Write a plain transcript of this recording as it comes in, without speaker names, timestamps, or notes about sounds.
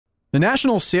The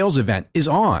national sales event is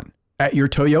on at your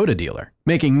Toyota dealer,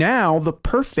 making now the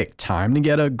perfect time to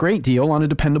get a great deal on a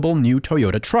dependable new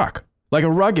Toyota truck, like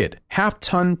a rugged,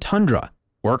 half-ton Tundra.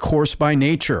 Workhorse by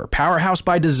nature, powerhouse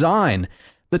by design,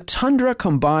 the Tundra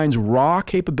combines raw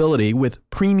capability with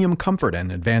premium comfort and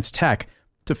advanced tech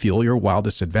to fuel your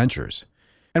wildest adventures.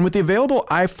 And with the available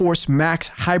iForce Max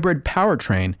hybrid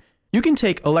powertrain, you can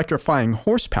take electrifying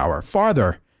horsepower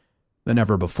farther than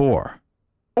ever before.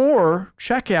 Or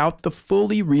check out the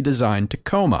fully redesigned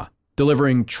Tacoma,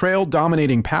 delivering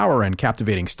trail-dominating power and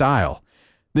captivating style.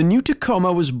 The new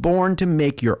Tacoma was born to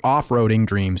make your off-roading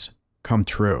dreams come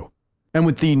true. And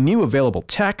with the new available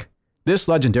tech, this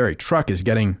legendary truck is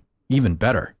getting even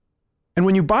better. And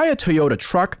when you buy a Toyota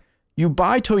truck, you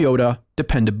buy Toyota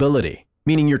dependability,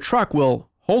 meaning your truck will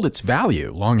hold its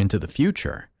value long into the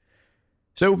future.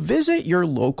 So visit your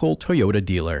local Toyota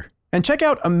dealer and check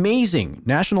out amazing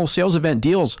national sales event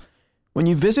deals when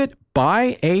you visit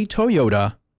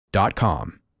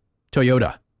buyatoyota.com.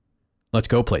 Toyota, let's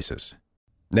go places.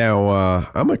 Now,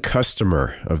 I'm a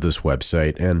customer of this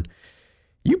website, and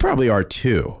you probably are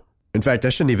too. In fact, I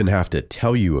shouldn't even have to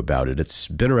tell you about it. It's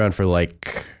been around for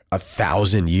like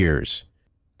 1,000 years.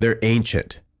 They're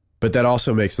ancient, but that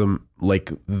also makes them like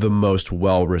the most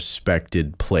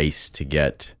well-respected place to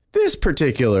get this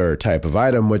particular type of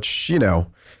item, which, you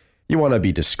know, you want to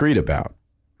be discreet about.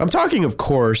 I'm talking, of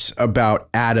course, about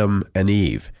Adam and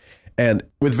Eve. And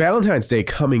with Valentine's Day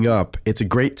coming up, it's a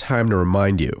great time to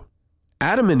remind you.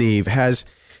 Adam and Eve has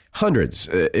hundreds,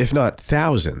 if not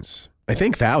thousands, I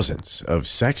think thousands of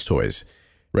sex toys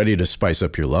ready to spice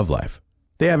up your love life.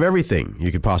 They have everything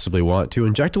you could possibly want to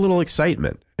inject a little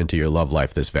excitement into your love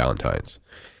life this Valentine's.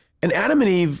 And Adam and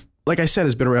Eve, like I said,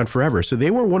 has been around forever. So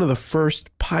they were one of the first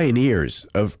pioneers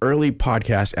of early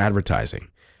podcast advertising.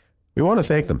 We want to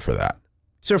thank them for that.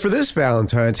 So for this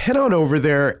Valentine's, head on over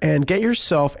there and get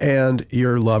yourself and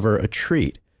your lover a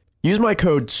treat. Use my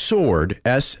code SWORD,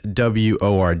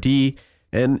 SWORD,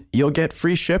 and you'll get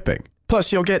free shipping.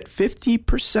 Plus, you'll get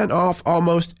 50% off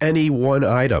almost any one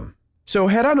item. So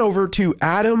head on over to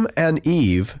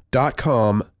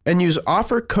adamandeve.com and use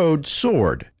offer code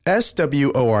SWORD,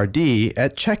 SWORD,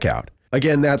 at checkout.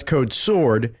 Again, that's code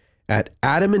SWORD at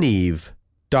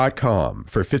adamandeve.com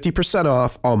for 50%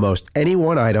 off almost any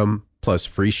one item plus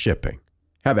free shipping.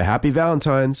 Have a happy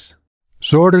Valentine's.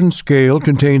 Sword and Scale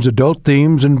contains adult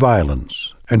themes and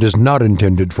violence and is not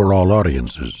intended for all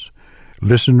audiences.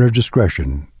 Listener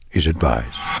discretion is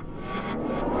advised.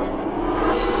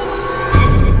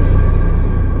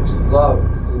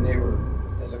 Loved the neighbor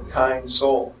as a kind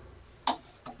soul.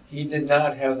 He did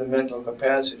not have the mental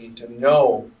capacity to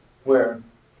know where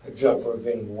the jugular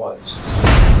vein was.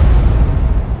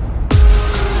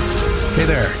 Hey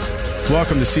there.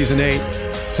 Welcome to Season 8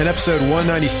 and Episode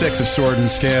 196 of Sword and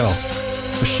Scale,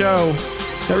 a show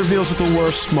that reveals that the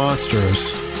worst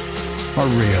monsters are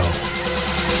real.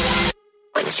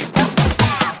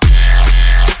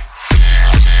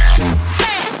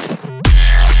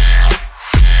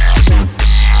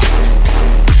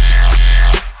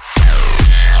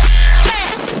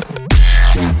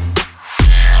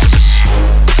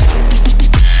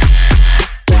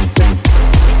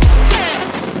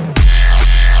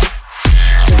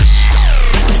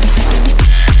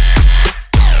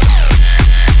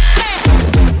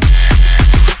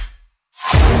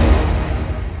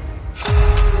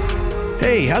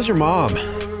 Hey, how's your mom?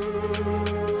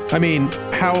 I mean,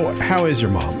 how is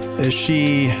your mom? Is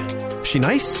she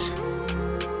nice?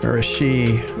 Or is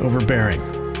she overbearing?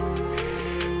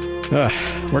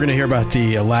 We're going to hear about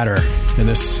the latter in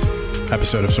this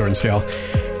episode of Sword and Scale.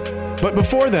 But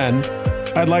before then,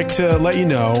 I'd like to let you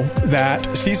know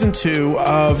that Season 2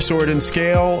 of Sword and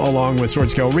Scale, along with Sword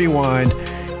and Scale Rewind,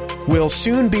 will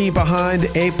soon be behind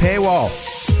a paywall.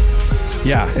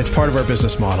 Yeah, it's part of our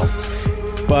business model.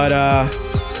 But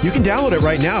you can download it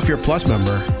right now if you're a Plus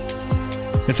member.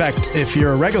 In fact, if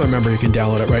you're a regular member, you can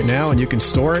download it right now and you can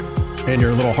store it in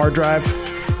your little hard drive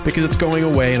because it's going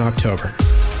away in October.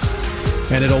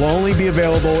 And it'll only be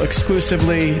available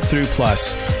exclusively through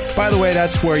Plus. By the way,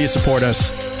 that's where you support us.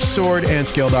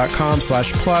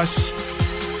 SwordandScale.com/plus.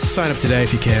 Sign up today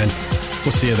if you can.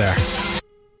 We'll see you there.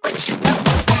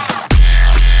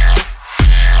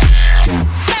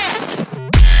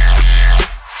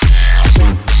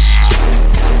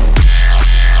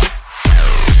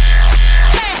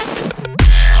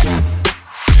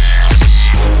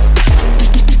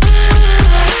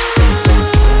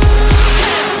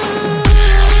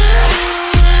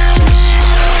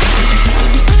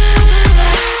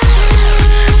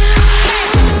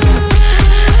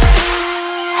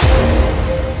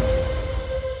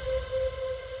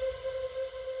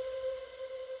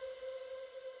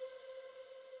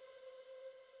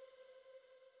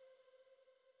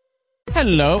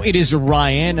 Hello, it is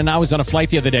Ryan, and I was on a flight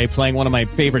the other day playing one of my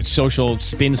favorite social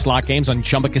spin slot games on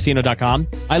ChumbaCasino.com.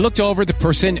 I looked over at the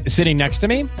person sitting next to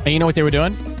me, and you know what they were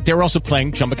doing? They were also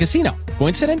playing Chumba Casino.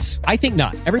 Coincidence? I think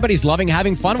not. Everybody's loving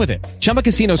having fun with it. Chumba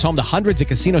Casino is home to hundreds of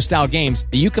casino-style games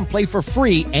that you can play for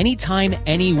free anytime,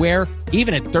 anywhere,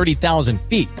 even at 30,000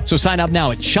 feet. So sign up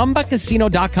now at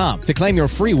ChumbaCasino.com to claim your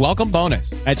free welcome bonus.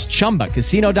 That's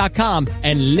ChumbaCasino.com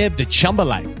and live the Chumba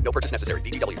life. No purchase necessary.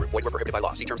 VGW. Void where prohibited by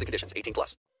law. See terms and conditions.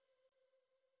 18+.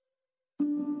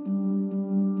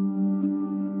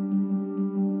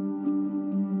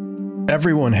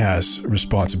 Everyone has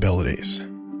responsibilities,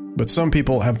 but some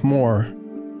people have more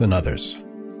than others.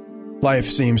 Life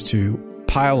seems to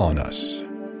pile on us,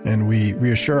 and we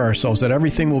reassure ourselves that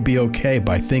everything will be okay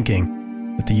by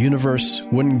thinking that the universe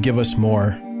wouldn't give us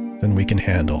more than we can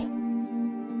handle.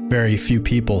 Very few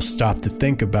people stop to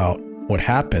think about what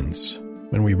happens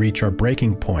when we reach our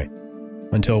breaking point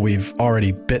until we've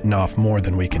already bitten off more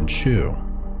than we can chew.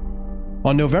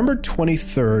 On November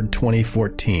 23,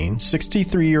 2014,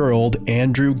 63-year-old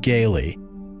Andrew Gailey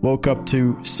woke up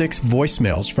to 6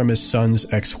 voicemails from his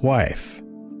son's ex-wife.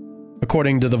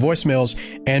 According to the voicemails,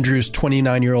 Andrew's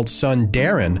 29-year-old son,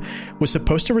 Daryne, was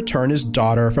supposed to return his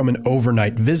daughter from an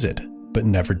overnight visit, but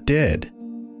never did.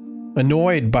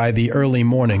 Annoyed by the early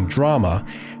morning drama,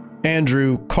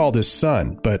 Andrew called his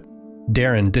son, but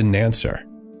Daryne didn't answer.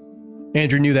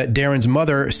 Andrew knew that Daryne's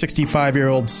mother,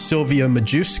 65-year-old Sylvia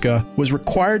Majewska, was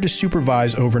required to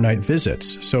supervise overnight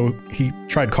visits, so he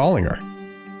tried calling her.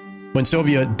 When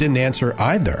Sylvia didn't answer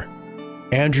either,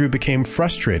 Andrew became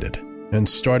frustrated and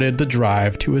started the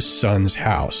drive to his son's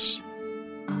house.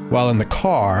 While in the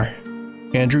car,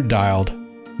 Andrew dialed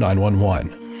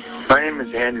 911. My name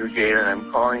is Andrew Gailey, and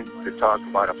I'm calling to talk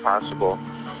about a possible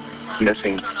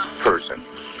missing person.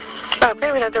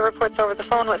 Okay, we have the reports over the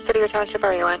phone. What city or township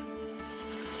are you in?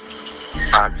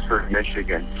 Oxford,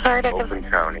 Michigan, All right, Oakland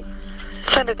County.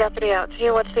 Send a deputy out to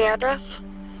you. What's the address?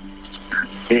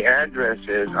 The address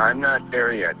is, I'm not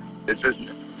there yet. This is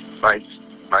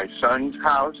my son's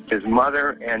house. His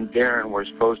mother and Daryne were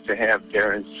supposed to have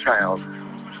Daryne's child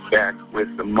back with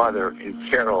the mother in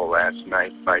Carroll last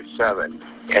night by 7,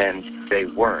 and they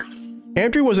weren't.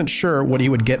 Andrew wasn't sure what he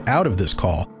would get out of this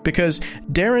call because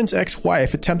Daryne's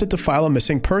ex-wife attempted to file a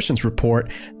missing persons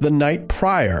report the night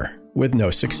prior with no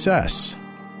success.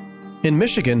 In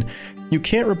Michigan, you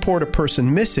can't report a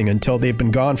person missing until they've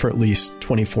been gone for at least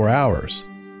 24 hours.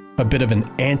 A bit of an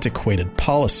antiquated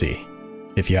policy,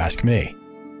 if you ask me.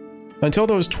 Until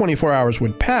those 24 hours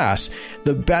would pass,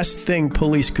 the best thing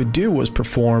police could do was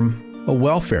perform a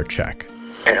welfare check.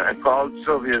 And I called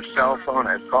Sylvia's cell phone,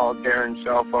 I called Daryne's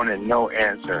cell phone, and no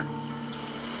answer.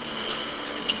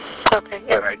 Okay.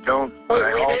 But I don't... But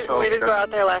we did go out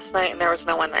there last night, and there was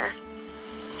no one there.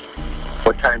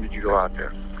 What time did you go out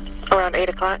there? Around 8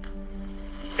 o'clock.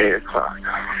 8 o'clock.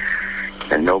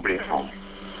 And nobody home.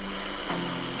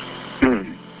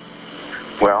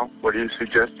 Well, what do you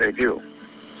suggest I do?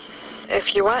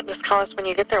 If you want, just call us when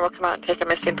you get there. We'll come out and take a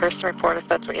missing person report if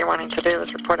that's what you're wanting to do,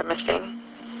 is report a missing.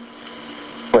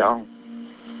 Well,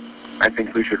 I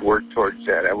think we should work towards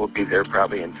that. I will be there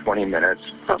probably in 20 minutes.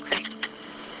 Okay.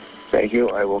 Thank you.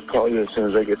 I will call you as soon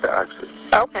as I get to Oxford.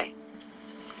 Okay.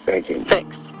 Thank you.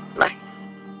 Thanks. Bye.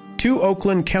 2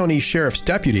 Oakland County Sheriff's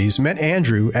deputies met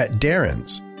Andrew at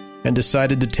Daryne's and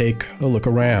decided to take a look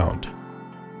around.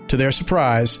 To their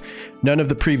surprise, none of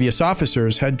the previous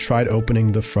officers had tried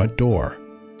opening the front door,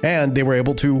 and they were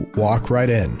able to walk right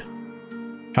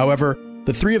in. However,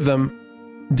 the 3 of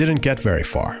them didn't get very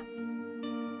far.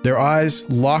 Their eyes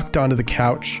locked onto the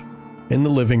couch in the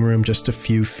living room just a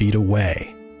few feet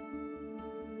away.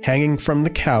 Hanging from the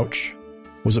couch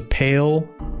was a pale,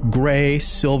 gray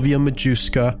Sylvia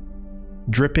Majewska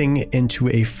dripping into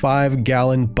a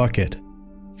 5-gallon bucket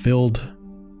filled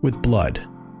with blood.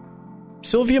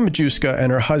 Sylvia Majewska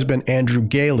and her husband Andrew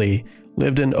Gailey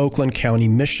lived in Oakland County,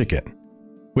 Michigan,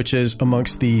 which is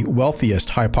amongst the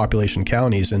wealthiest high-population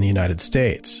counties in the United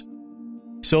States.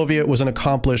 Sylvia was an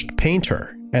accomplished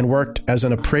painter and worked as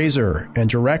an appraiser and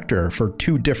director for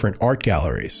 2 different art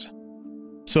galleries.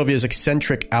 Sylvia's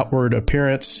eccentric outward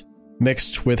appearance,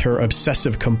 mixed with her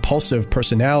obsessive-compulsive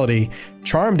personality,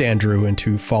 charmed Andrew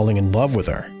into falling in love with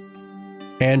her.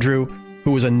 Andrew, who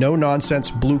was a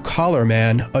no-nonsense blue-collar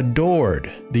man,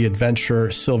 adored the adventure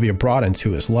Sylvia brought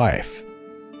into his life.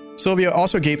 Sylvia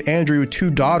also gave Andrew 2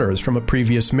 daughters from a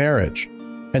previous marriage,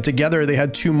 and together they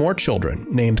had 2 more children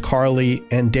named Carly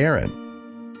and Daryne.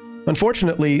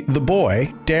 Unfortunately, the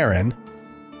boy, Daryne,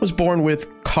 was born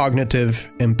with cognitive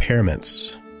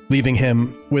impairments, leaving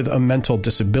him with a mental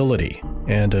disability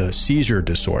and a seizure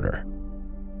disorder.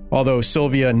 Although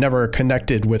Sylvia never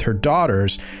connected with her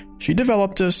daughters, she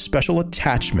developed a special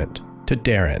attachment to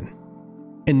Daryne.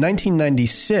 In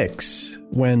 1996,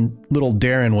 when little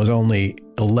Daryne was only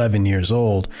 11 years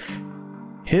old,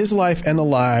 his life and the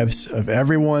lives of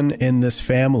everyone in this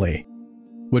family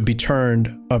would be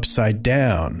turned upside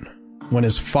down when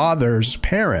his father's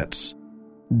parents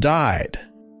died,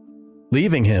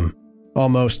 leaving him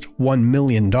almost $1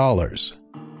 million.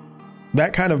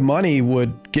 That kind of money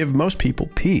would give most people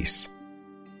peace.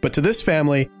 But to this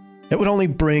family, it would only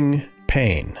bring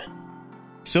pain.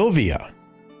 Sylvia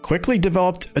quickly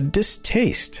developed a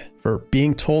distaste for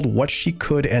being told what she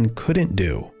could and couldn't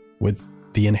do with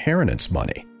the inheritance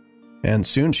money, and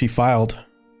soon she filed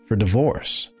for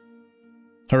divorce.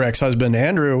 Her ex-husband,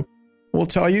 Andrew, will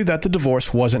tell you that the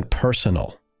divorce wasn't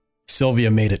personal.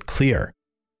 Sylvia made it clear.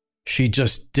 She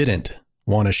just didn't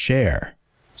want to share.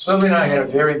 Sylvia and I had a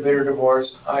very bitter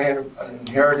divorce. I had an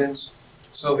inheritance.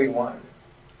 Sylvia wanted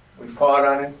it. We fought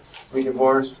on it. We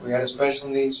divorced. We had a special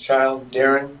needs child,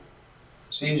 Daryne.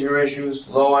 Seizure issues,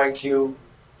 low IQ,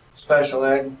 special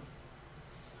ed,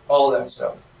 all that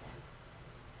stuff.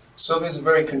 Sylvia's a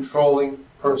very controlling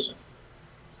person.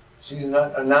 She's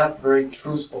not a very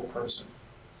truthful person.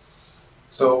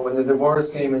 So when the divorce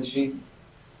came and she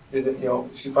did it,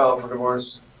 she filed for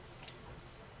divorce,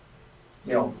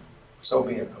 so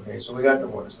be it, okay? So we got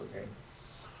divorced, okay?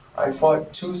 I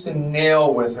fought tooth and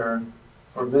nail with her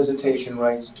for visitation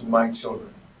rights to my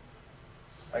children.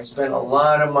 I spent a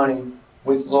lot of money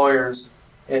with lawyers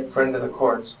at friend of the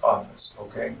court's office,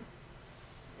 okay?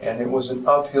 And it was an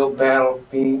uphill battle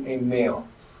being a male.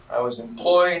 I was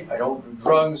employed, I don't do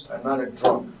drugs, I'm not a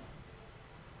drunk.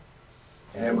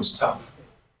 And it was tough.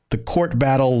 The court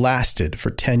battle lasted for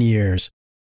 10 years,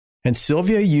 and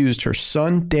Sylvia used her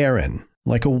son Daryne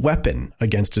like a weapon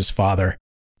against his father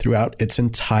throughout its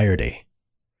entirety.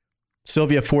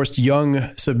 Sylvia forced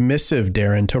young, submissive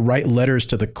Daryne to write letters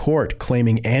to the court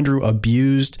claiming Andrew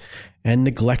abused and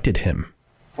neglected him.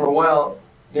 For a while,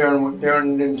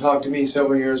 Daryne didn't talk to me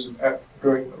several years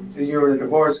during the year of the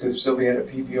divorce because Sylvia had a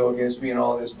PPO against me and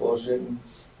all this bullshit, and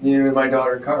neither did my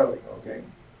daughter Carly, okay?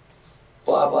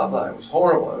 Blah, blah, blah. It was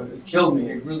horrible. It killed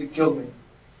me. It really killed me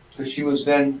because she was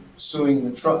then suing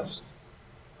the trust.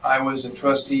 I was a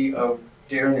trustee of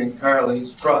Daryne and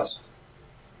Carly's trust,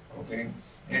 okay?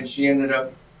 And she ended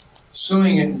up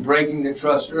suing it and breaking the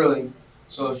trust early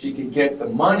so she could get the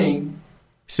money.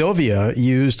 Sylvia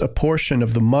used a portion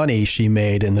of the money she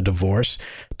made in the divorce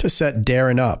to set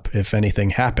Daryne up if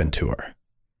anything happened to her.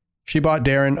 She bought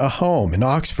Daryne a home in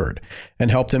Oxford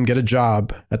and helped him get a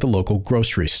job at the local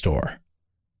grocery store.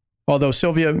 Although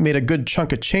Sylvia made a good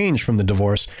chunk of change from the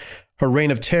divorce, her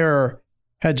reign of terror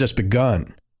had just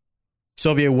begun.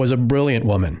 Sylvia was a brilliant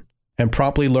woman and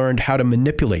promptly learned how to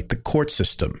manipulate the court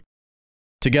system.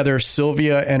 Together,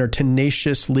 Sylvia and her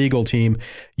tenacious legal team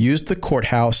used the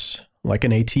courthouse like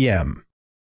an ATM.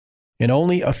 In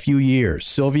only a few years,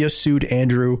 Sylvia sued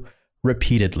Andrew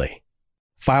repeatedly,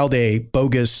 filed a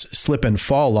bogus slip and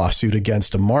fall lawsuit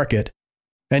against a market,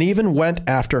 and even went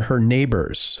after her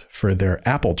neighbors for their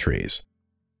apple trees.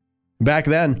 Back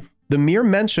then, the mere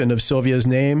mention of Sylvia's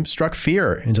name struck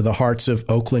fear into the hearts of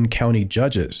Oakland County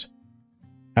judges.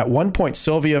 At one point,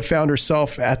 Sylvia found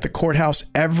herself at the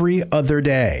courthouse every other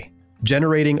day,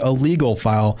 generating a legal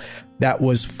file that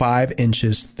was 5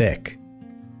 inches thick.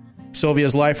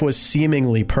 Sylvia's life was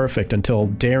seemingly perfect until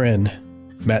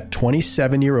Daryne met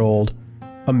 27-year-old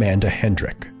Amanda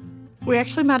Hendrick. We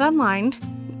actually met online.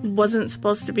 Wasn't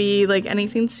supposed to be like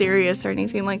anything serious or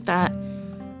anything like that.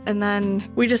 And then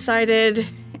we decided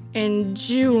in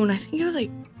June, I think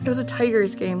it was a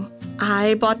Tigers game.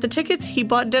 I bought the tickets, he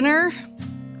bought dinner.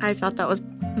 I thought that was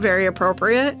very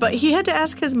appropriate, but he had to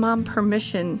ask his mom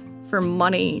permission for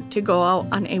money to go out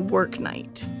on a work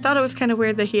night. Thought it was kind of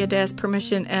weird that he had to ask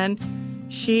permission, and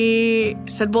she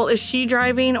said, well, is she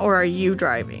driving or are you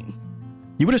driving?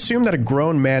 You would assume that a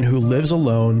grown man who lives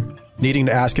alone, needing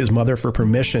to ask his mother for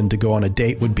permission to go on a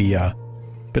date would be a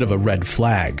bit of a red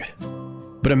flag.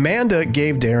 But Amanda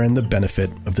gave Daryne the benefit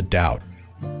of the doubt.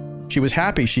 She was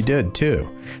happy she did,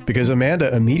 too, because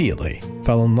Amanda immediately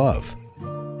fell in love.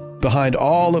 Behind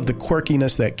all of the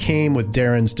quirkiness that came with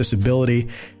Daryne's disability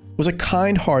was a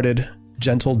kind-hearted,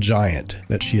 gentle giant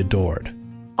that she adored.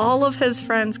 All of his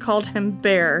friends called him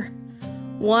Bear.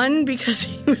 One, because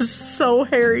he was so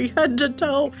hairy head to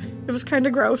toe. It was kind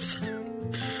of gross.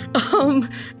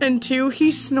 And two,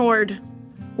 he snored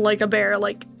like a bear,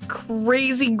 like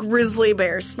crazy grizzly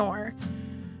bear snore.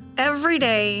 Every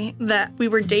day that we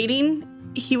were dating,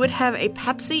 he would have a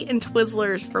Pepsi and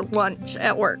Twizzlers for lunch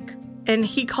at work. And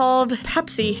he called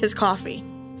Pepsi his coffee,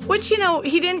 which,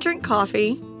 he didn't drink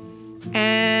coffee.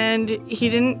 and he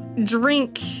didn't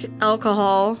drink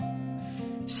alcohol.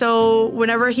 So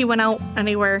whenever he went out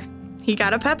anywhere, he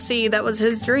got a Pepsi. That was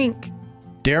his drink.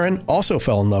 Daryne also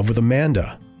fell in love with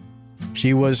Amanda.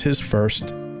 She was his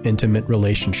first intimate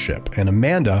relationship, and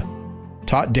Amanda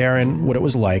taught Daryne what it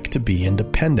was like to be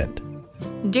independent.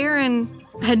 Daryne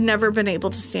had never been able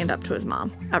to stand up to his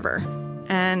mom, ever.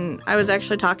 And I was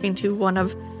actually talking to one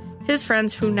of his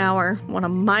friends who now are one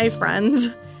of my friends,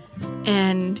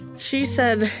 and she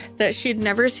said that she'd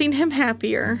never seen him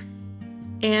happier,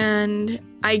 and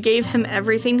I gave him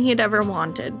everything he had ever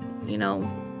wanted. You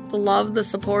know, the love, the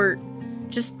support,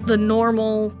 just the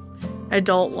normal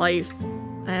adult life.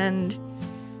 And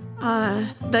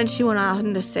then she went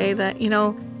on to say that, you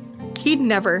know, he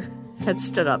never had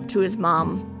stood up to his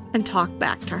mom and talked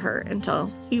back to her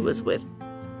until he was with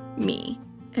me.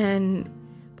 And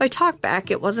by talk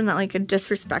back, it wasn't like a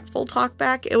disrespectful talk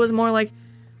back. It was more like,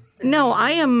 no,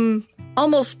 I am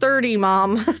almost 30,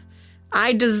 Mom.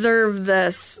 I deserve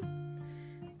this.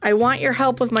 I want your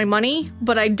help with my money,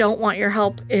 but I don't want your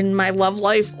help in my love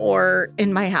life or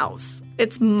in my house.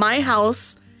 It's my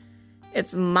house.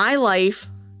 It's my life.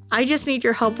 I just need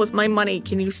your help with my money.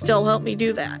 Can you still help me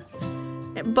do that?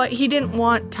 But he didn't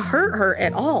want to hurt her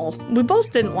at all. We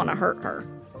both didn't want to hurt her.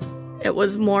 It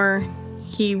was more,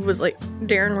 he was like,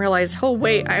 Daryne realized, oh,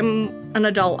 wait, I'm an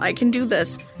adult. I can do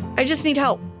this. I just need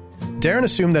help. Daryne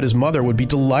assumed that his mother would be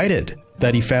delighted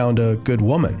that he found a good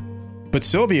woman. But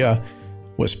Sylvia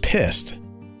was pissed.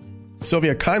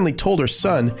 Sylvia kindly told her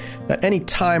son that any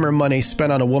time or money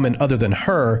spent on a woman other than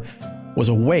her was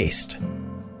a waste.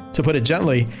 To put it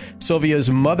gently, Sylvia's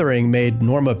mothering made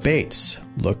Norma Bates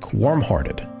look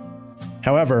warm-hearted.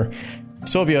 However,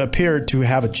 Sylvia appeared to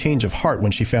have a change of heart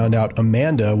when she found out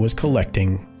Amanda was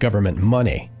collecting government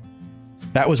money.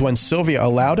 That was when Sylvia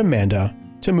allowed Amanda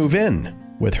to move in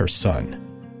with her son,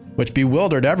 which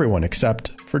bewildered everyone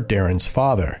except for Daryne's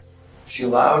father. She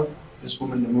allowed this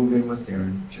woman to move in with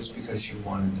Daryne just because she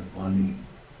wanted the money,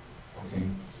 okay?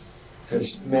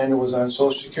 Because Amanda was on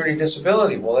Social Security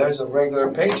disability. Well, there's a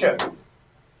regular paycheck.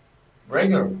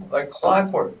 Regular, like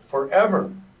clockwork,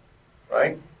 forever,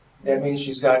 right? That means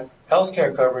she's got health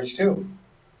care coverage too.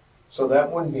 So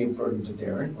that wouldn't be a burden to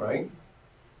Daryne, right?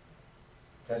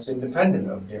 That's independent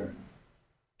of Daryne.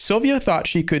 Sylvia thought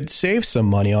she could save some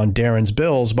money on Daryne's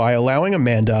bills by allowing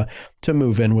Amanda to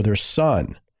move in with her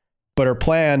son. But her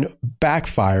plan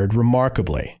backfired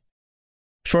remarkably.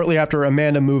 Shortly after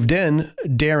Amanda moved in,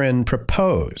 Daryne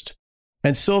proposed.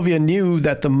 And Sylvia knew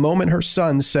that the moment her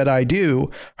son said I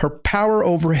do, her power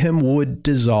over him would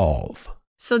dissolve.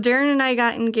 So Daryne and I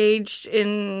got engaged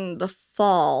in the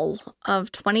fall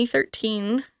of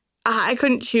 2013. I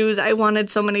couldn't choose. I wanted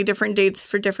so many different dates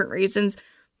for different reasons.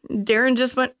 Daryne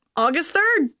just went, August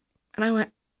 3rd. And I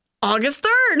went, August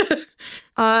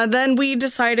 3rd. Then we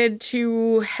decided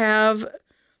to have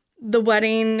the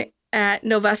wedding at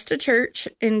Novesta Church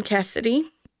in Cassidy.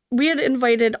 We had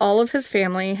invited all of his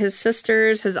family, his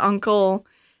sisters, his uncle,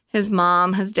 his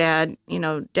mom, his dad, you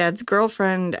know, dad's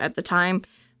girlfriend at the time,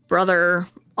 brother,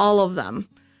 all of them.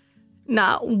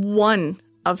 Not one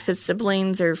of his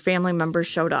siblings or family members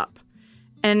showed up.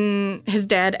 And his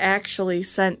dad actually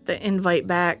sent the invite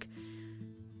back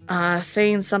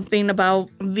saying something about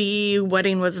the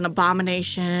wedding was an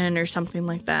abomination or something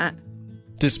like that.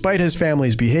 Despite his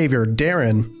family's behavior,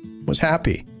 Daryne was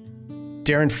happy.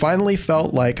 Daryne finally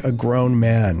felt like a grown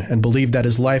man and believed that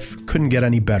his life couldn't get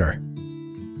any better.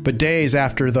 But days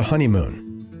after the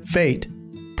honeymoon, fate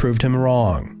proved him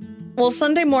wrong. Well,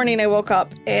 Sunday morning I woke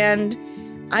up and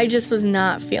I just was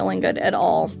not feeling good at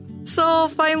all. So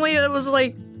finally it was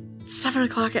like 7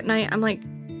 o'clock at night. I'm like,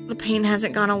 the pain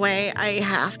hasn't gone away. I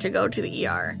have to go to the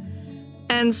ER.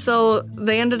 And so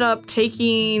they ended up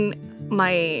taking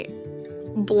my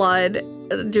blood,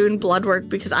 doing blood work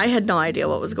because I had no idea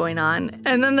what was going on.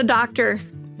 And then the doctor,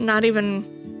 not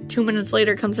even 2 minutes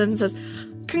later, comes in and says,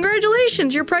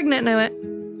 congratulations, you're pregnant. And I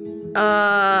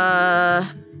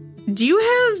went, do you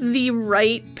have the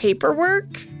right paperwork?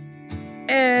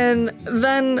 And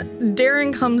then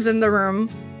Daryne comes in the room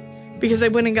because they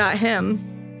went and got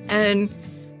him. And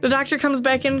the doctor comes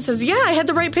back in and says, yeah, I had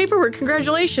the right paperwork.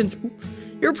 Congratulations.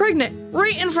 You're pregnant,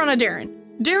 right in front of Daryne.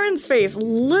 Daryne's face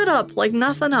lit up like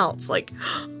nothing else. Like,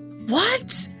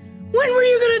 what? When were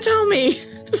you going to tell me?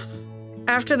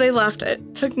 After they left,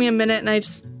 it took me a minute, and I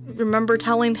just remember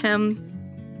telling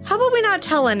him, how about we not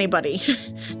tell anybody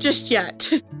just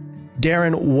yet?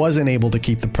 Daryne wasn't able to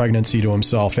keep the pregnancy to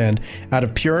himself and, out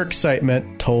of pure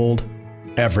excitement, told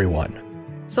everyone.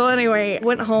 So anyway,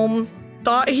 went home,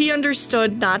 thought he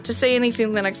understood not to say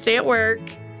anything the next day at work.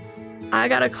 I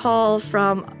got a call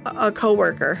from a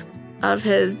coworker, of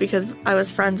his because I was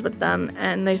friends with them.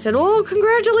 And they said, oh,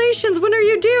 congratulations. When are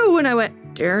you due? And I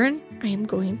went, Daryne, I am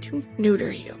going to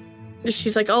neuter you.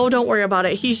 She's like, oh, don't worry about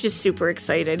it. He's just super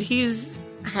excited. He's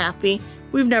happy.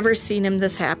 We've never seen him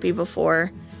this happy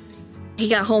before. He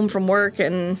got home from work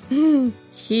and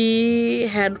he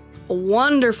had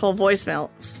wonderful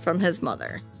voicemails from his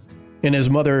mother. In his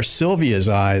mother Sylvia's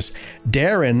eyes,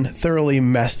 Daryne thoroughly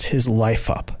messed his life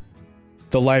up.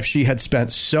 The life she had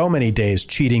spent so many days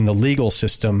cheating the legal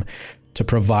system to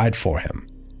provide for him.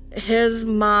 His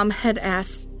mom had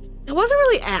asked, it wasn't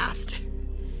really asked.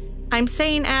 I'm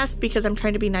saying asked because I'm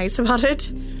trying to be nice about it.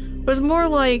 It was more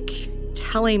like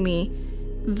telling me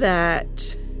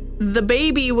that the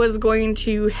baby was going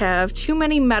to have too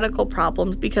many medical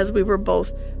problems because we were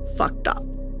both fucked up.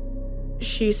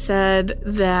 She said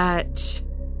that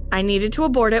I needed to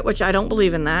abort it, which I don't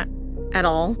believe in that at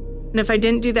all. And if I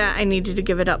didn't do that, I needed to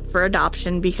give it up for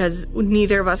adoption because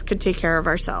neither of us could take care of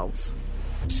ourselves.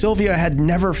 Sylvia had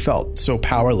never felt so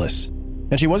powerless,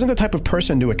 and she wasn't the type of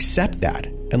person to accept that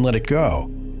and let it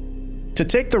go. To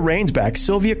take the reins back,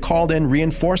 Sylvia called in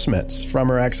reinforcements from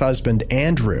her ex-husband,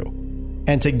 Andrew,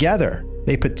 and together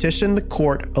they petitioned the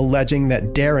court alleging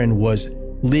that Daryne was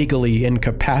legally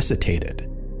incapacitated.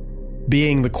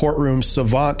 Being the courtroom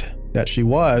savant that she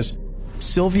was,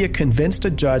 Sylvia convinced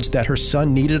a judge that her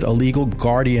son needed a legal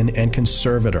guardian and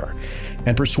conservator,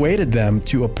 and persuaded them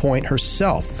to appoint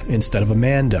herself instead of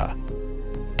Amanda.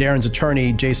 Daryne's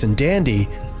attorney, Jason Dandy,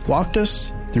 walked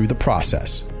us through the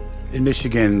process. In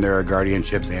Michigan, there are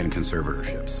guardianships and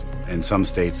conservatorships. In some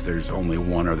states, there's only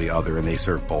one or the other, and they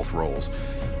serve both roles.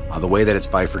 The way that it's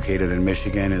bifurcated in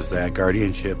Michigan is that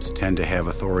guardianships tend to have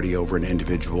authority over an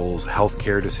individual's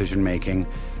healthcare decision-making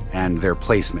and their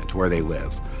placement, where they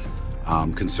live.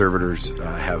 Conservators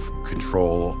have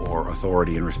control or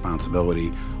authority and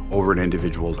responsibility over an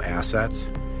individual's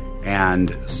assets.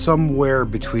 And somewhere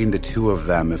between the two of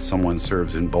them, if someone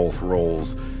serves in both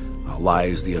roles,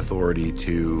 lies the authority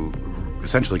to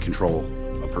essentially control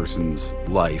a person's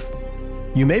life.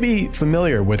 You may be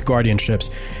familiar with guardianships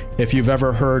if you've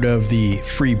ever heard of the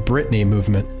Free Britney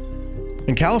movement.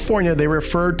 In California, they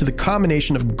referred to the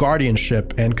combination of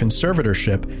guardianship and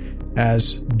conservatorship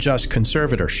as just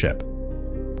conservatorship.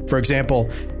 For example,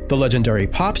 the legendary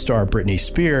pop star Britney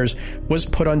Spears was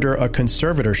put under a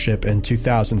conservatorship in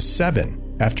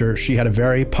 2007 after she had a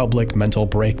very public mental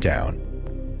breakdown.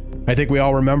 I think we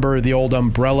all remember the old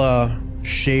umbrella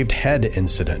shaved head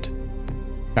incident.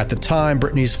 At the time,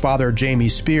 Britney's father, Jamie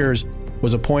Spears,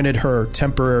 was appointed her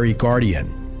temporary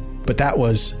guardian, but that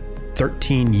was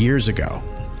 13 years ago.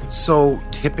 So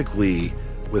typically,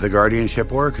 with a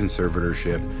guardianship or a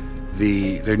conservatorship,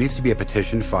 there needs to be a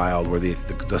petition filed where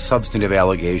the substantive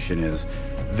allegation is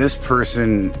this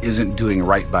person isn't doing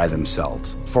right by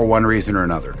themselves for one reason or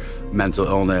another. Mental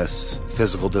illness,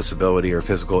 physical disability, or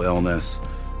physical illness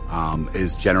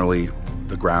is generally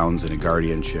the grounds in a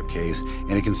guardianship case.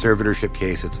 In a conservatorship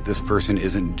case, it's this person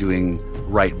isn't doing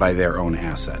right by their own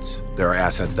assets. There are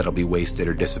assets that'll be wasted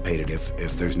or dissipated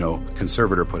if there's no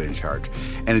conservator put in charge.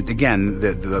 And again,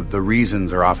 the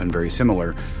reasons are often very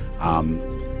similar.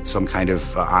 Some kind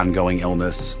of ongoing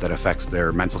illness that affects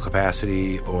their mental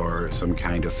capacity or some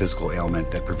kind of physical ailment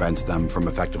that prevents them from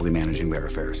effectively managing their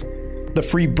affairs. The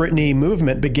Free Britney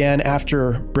movement began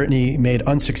after Britney made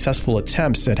unsuccessful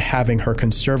attempts at having her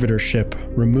conservatorship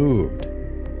removed.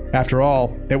 After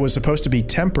all, it was supposed to be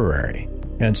temporary,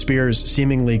 and Spears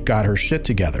seemingly got her shit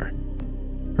together.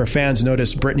 Her fans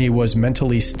noticed Britney was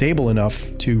mentally stable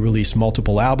enough to release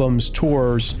multiple albums,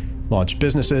 tours, launch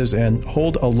businesses, and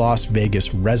hold a Las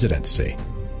Vegas residency.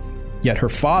 Yet her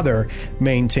father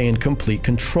maintained complete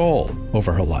control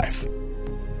over her life.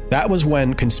 That was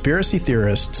when conspiracy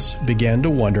theorists began to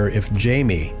wonder if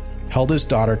Jamie held his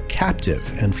daughter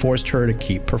captive and forced her to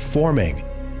keep performing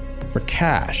for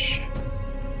cash.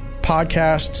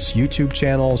 Podcasts, YouTube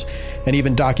channels, and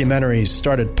even documentaries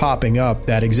started popping up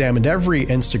that examined every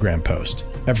Instagram post,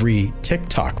 every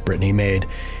TikTok Britney made,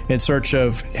 in search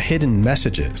of hidden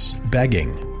messages,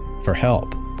 begging for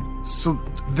help. So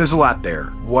there's a lot there.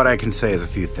 What I can say is a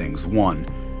few things. One,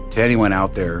 to anyone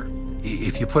out there,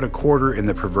 if you put a quarter in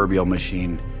the proverbial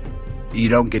machine, you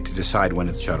don't get to decide when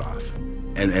it's shut off.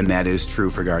 And that is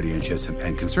true for guardianships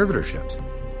and conservatorships.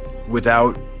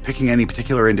 Without picking any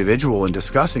particular individual and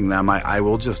discussing them, I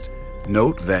will just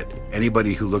note that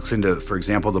anybody who looks into, for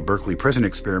example, the Berkeley prison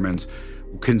experiments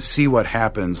can see what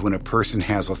happens when a person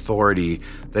has authority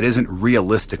that isn't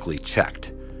realistically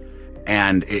checked.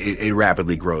 And it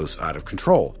rapidly grows out of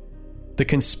control. The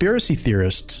conspiracy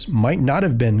theorists might not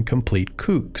have been complete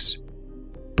kooks.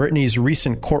 Brittany's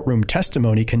recent courtroom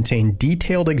testimony contained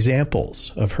detailed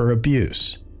examples of her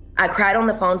abuse. I cried on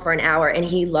the phone for an hour, and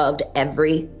he loved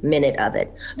every minute of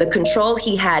it. The control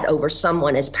he had over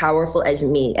someone as powerful as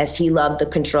me, as he loved the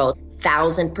control,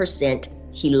 1,000%,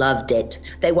 he loved it.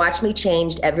 They watched me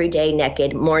changed every day,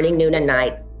 naked, morning, noon, and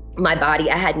night. My body,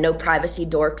 I had no privacy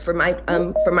door for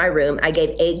my room. I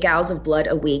gave 8 gallons of blood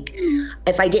a week.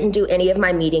 If I didn't do any of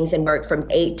my meetings and work from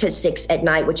 8 to 6 at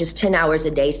night, which is 10 hours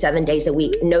a day, 7 days a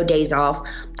week, no days off,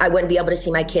 I wouldn't be able to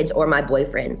see my kids or my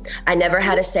boyfriend. I never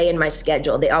had a say in my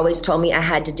schedule. They always told me I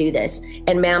had to do this.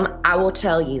 And ma'am, I will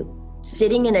tell you,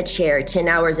 sitting in a chair 10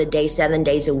 hours a day, 7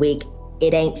 days a week,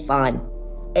 it ain't fun.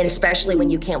 And especially when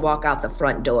you can't walk out the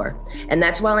front door. And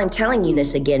that's why I'm telling you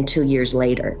this again 2 years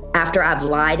later. After I've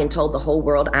lied and told the whole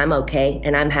world I'm okay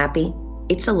and I'm happy,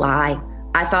 it's a lie.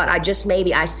 I thought I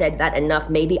said that enough.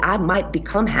 Maybe I might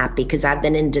become happy because I've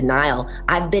been in denial.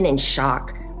 I've been in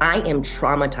shock. I am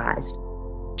traumatized.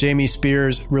 Jamie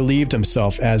Spears relieved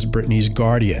himself as Brittany's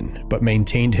guardian, but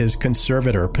maintained his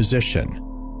conservator position.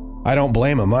 I don't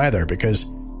blame him either, because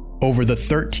over the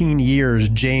 13 years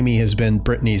Jamie has been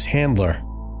Brittany's handler,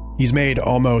 he's made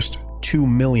almost $2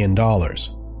 million.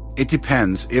 It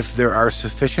depends. If there are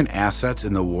sufficient assets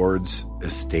in the ward's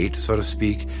estate, so to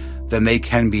speak, then they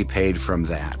can be paid from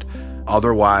that.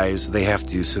 Otherwise, they have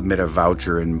to submit a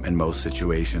voucher in most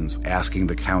situations, asking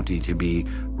the county to be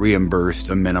reimbursed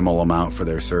a minimal amount for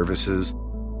their services.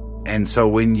 And so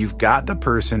when you've got the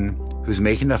person who's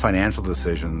making the financial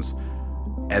decisions,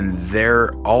 and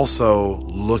they're also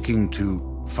looking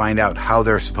to find out how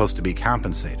they're supposed to be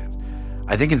compensated,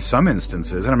 I think in some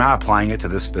instances, and I'm not applying it to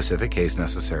this specific case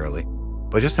necessarily,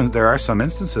 but just there are some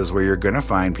instances where you're going to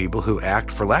find people who act,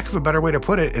 for lack of a better way to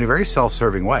put it, in a very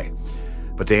self-serving way.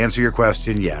 But to answer your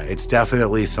question, yeah, it's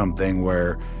definitely something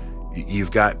where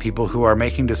you've got people who are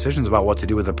making decisions about what to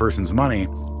do with a person's money,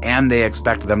 and they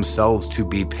expect themselves to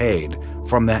be paid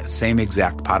from that same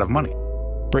exact pot of money.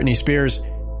 Britney Spears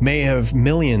may have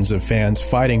millions of fans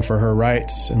fighting for her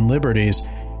rights and liberties,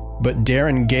 but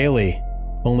Daryne Gailey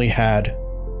only had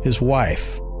his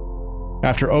wife.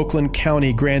 After Oakland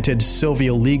County granted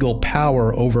Sylvia legal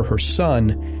power over her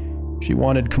son, she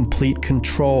wanted complete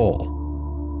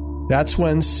control. That's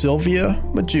when Sylvia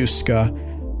Majewska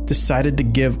decided to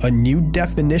give a new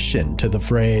definition to the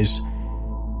phrase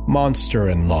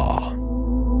monster-in-law.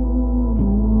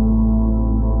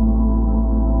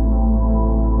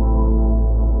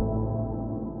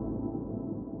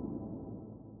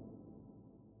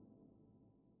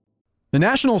 The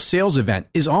national sales event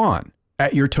is on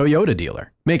at your Toyota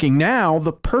dealer, making now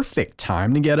the perfect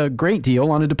time to get a great deal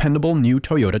on a dependable new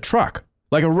Toyota truck,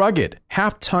 like a rugged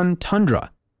half-ton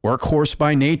Tundra. Workhorse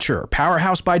by nature,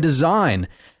 powerhouse by design,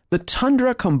 the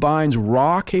Tundra combines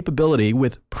raw capability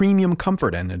with premium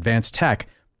comfort and advanced tech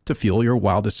to fuel your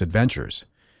wildest adventures.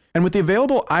 And with the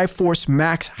available iForce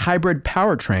Max hybrid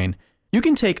powertrain, you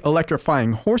can take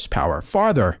electrifying horsepower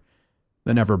farther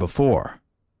than ever before.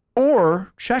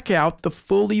 Or check out the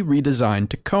fully redesigned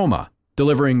Tacoma,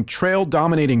 delivering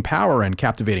trail-dominating power and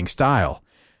captivating style.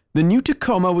 The new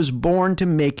Tacoma was born to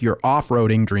make your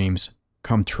off-roading dreams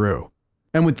come true.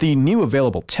 And with the new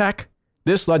available tech,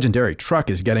 this legendary truck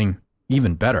is getting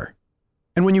even better.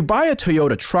 And when you buy a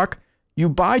Toyota truck, you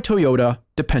buy Toyota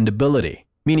dependability,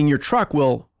 meaning your truck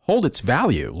will hold its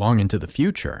value long into the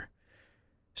future.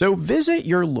 So visit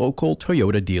your local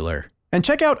Toyota dealer and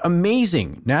check out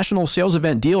amazing national sales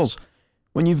event deals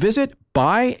when you visit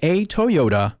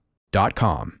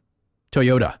buyatoyota.com.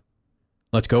 Toyota,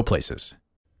 let's go places.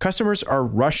 Customers are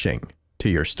rushing to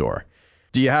your store.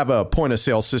 Do you have a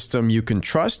point-of-sale system you can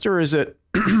trust, or is it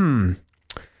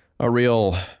a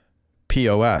real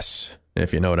POS,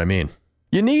 if you know what I mean?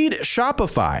 You need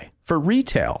Shopify for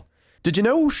retail. Did you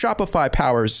know Shopify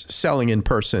powers selling in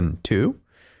person too?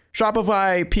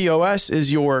 Shopify POS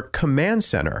is your command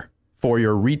center for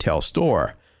your retail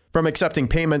store. From accepting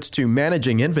payments to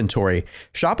managing inventory,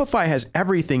 Shopify has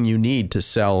everything you need to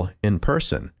sell in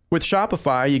person. With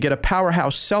Shopify, you get a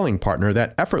powerhouse selling partner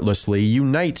that effortlessly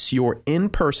unites your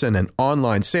in-person and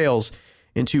online sales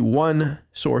into one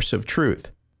source of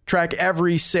truth. Track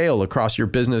every sale across your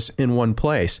business in one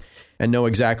place and know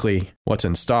exactly what's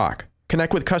in stock.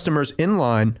 Connect with customers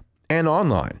in-line and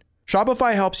online.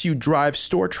 Shopify helps you drive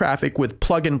store traffic with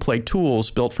plug-and-play tools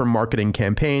built for marketing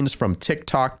campaigns from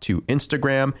TikTok to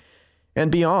Instagram and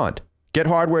beyond. Get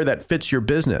hardware that fits your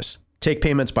business. Take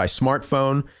payments by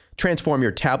smartphone, transform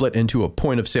your tablet into a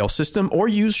point-of-sale system, or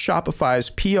use Shopify's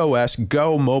POS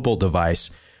Go mobile device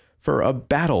for a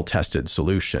battle-tested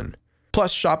solution.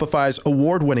 Plus, Shopify's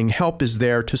award-winning help is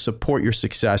there to support your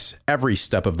success every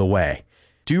step of the way.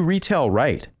 Do retail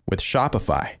right with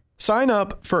Shopify. Sign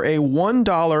up for a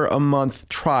 $1 a month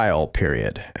trial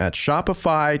period at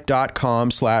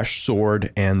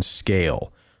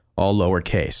shopify.com/swordandscale, all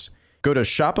lowercase. Go to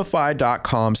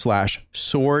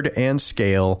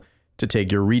shopify.com/swordandscale to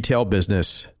take your retail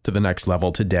business to the next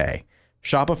level today.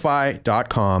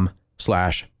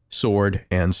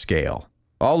 Shopify.com/swordandscale,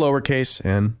 all lowercase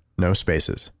and no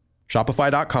spaces.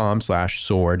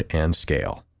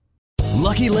 Shopify.com/swordandscale.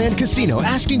 Lucky Land Casino,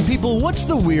 asking people, what's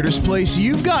the weirdest place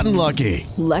you've gotten lucky?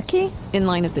 Lucky? In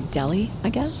line at the deli, I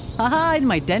guess? Aha, in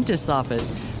my dentist's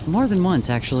office. More than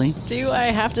once, actually. Do I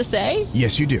have to say?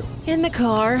 Yes, you do. In the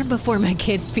car before my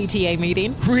kids' PTA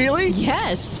meeting. Really?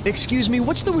 Yes. Excuse me,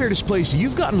 what's the weirdest place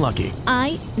you've gotten lucky?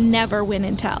 I never win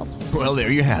and tell. Well, there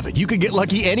you have it. You can get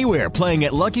lucky anywhere, playing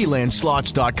at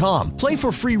LuckyLandSlots.com. Play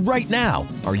for free right now.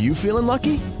 Are you feeling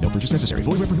lucky? No purchase necessary.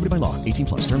 Void where prohibited by law. 18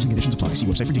 plus. Terms and conditions apply. See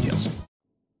website for details.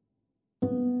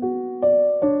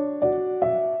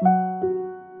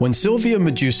 When Sylvia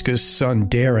Majewska's son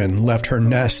Daryne left her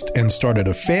nest and started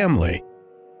a family,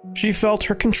 she felt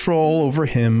her control over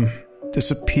him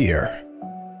disappear.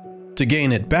 To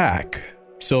gain it back,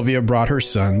 Sylvia brought her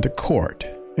son to court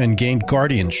and gained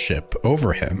guardianship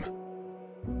over him.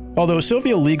 Although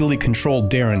Sylvia legally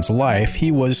controlled Daryne's life,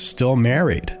 he was still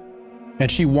married,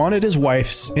 and she wanted his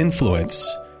wife's influence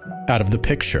out of the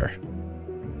picture.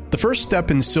 The first step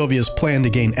in Sylvia's plan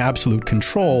to gain absolute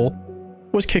control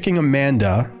was kicking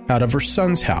Amanda out of her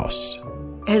son's house.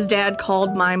 His dad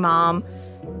called my mom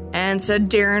and said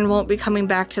Daryne won't be coming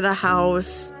back to the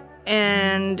house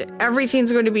and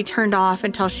everything's going to be turned off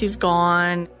until she's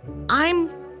gone. I'm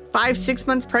 5-6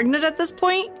 months pregnant at this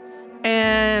point,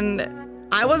 and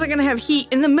I wasn't going to have heat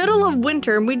in the middle of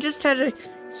winter, and we just had a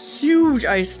huge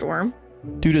ice storm.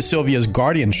 Due to Sylvia's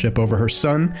guardianship over her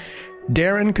son,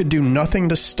 Daryne could do nothing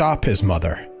to stop his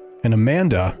mother, and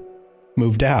Amanda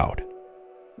moved out.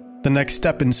 The next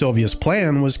step in Sylvia's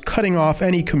plan was cutting off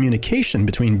any communication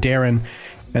between Daryne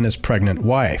and his pregnant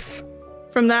wife.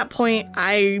 From that point,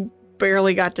 I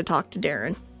barely got to talk to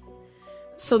Daryne.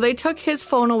 So they took his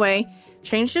phone away,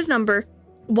 changed his number,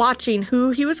 watching who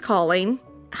he was calling,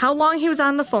 how long he was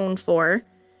on the phone for.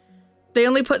 They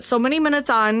only put so many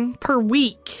minutes on per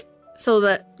week,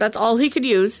 so that's all he could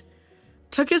use.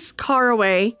 Took his car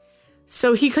away,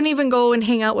 so he couldn't even go and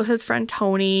hang out with his friend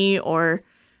Tony or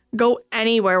go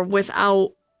anywhere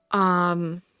without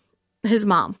his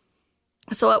mom.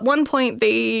 So at one point,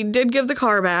 they did give the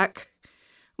car back,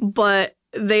 but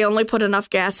they only put enough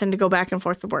gas in to go back and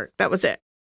forth to work. That was it.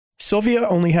 Sylvia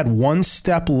only had one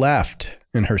step left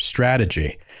in her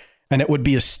strategy, and it would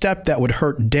be a step that would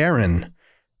hurt Daryne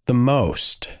the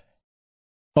most.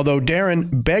 Although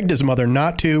Daryne begged his mother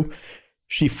not to,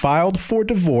 she filed for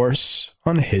divorce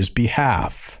on his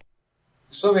behalf.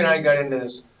 Sylvia and I got into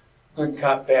this good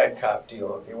cop, bad cop deal,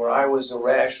 okay, where I was the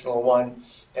rational one,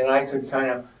 and I could kind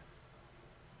of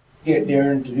get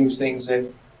Daryne to do things that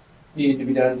needed to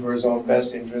be done for his own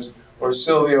best interest, where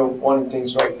Sylvia wanted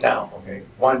things right now, okay,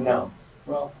 want now.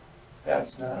 Well,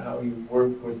 that's not how you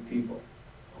work with people,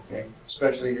 okay,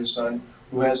 especially your son,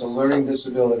 who has a learning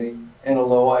disability and a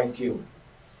low IQ,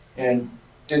 and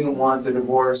didn't want the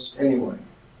divorce anyway,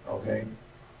 okay,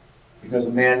 because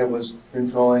Amanda was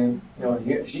controlling,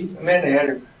 Amanda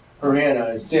had her hand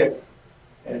on his dick,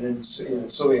 and then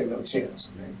Sylvia had no chance,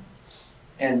 okay?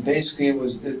 And basically it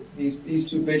was that these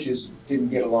two bitches didn't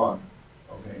get along,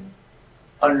 okay?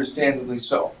 Understandably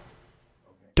so.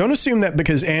 Don't assume that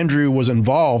because Andrew was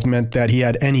involved meant that he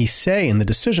had any say in the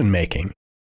decision-making.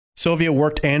 Sylvia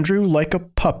worked Andrew like a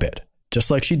puppet,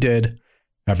 just like she did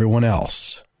everyone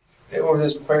else. Over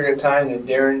this period of time that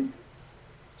Daryne,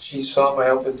 she sought my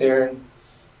help with Daryne.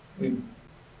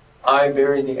 I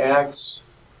buried the axe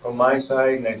from my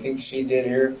side, and I think she did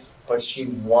here, but she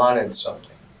wanted something.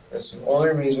 That's the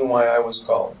only reason why I was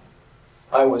called.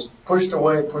 I was pushed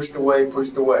away, pushed away,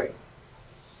 pushed away.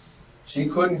 She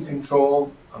couldn't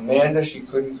control Amanda, she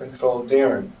couldn't control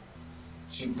Daryne.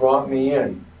 She brought me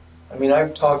in. I mean,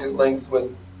 I've talked at length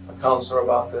with a counselor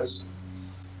about this,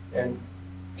 and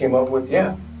came up with,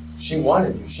 she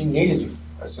wanted you, she needed you.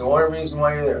 That's the only reason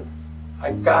why you're there.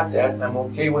 I got that, and I'm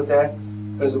okay with that,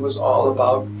 because it was all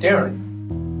about Daryne.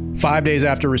 5 days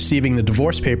after receiving the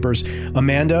divorce papers,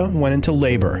 Amanda went into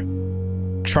labor.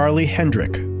 Charlie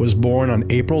Hendrick was born on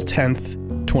April 10th,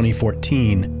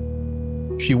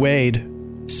 2014. She weighed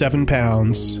 7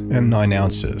 pounds and 9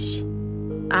 ounces.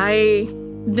 I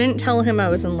didn't tell him I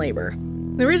was in labor.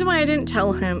 The reason why I didn't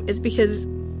tell him is because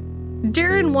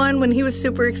Daryne, when he was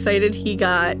super excited, he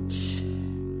got,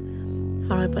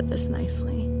 how do I put this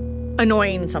nicely?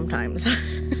 Annoying sometimes.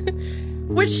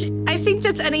 Which I think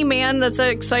that's any man that's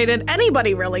excited.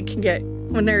 Anybody really can get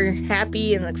when they're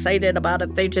happy and excited about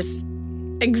it. They just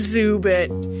exude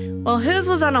it. Well, his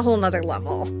was on a whole nother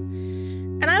level.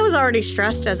 And I was already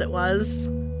stressed as it was.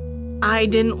 I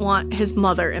didn't want his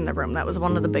mother in the room. That was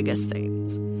one of the biggest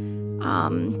things.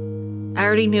 I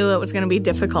already knew it was going to be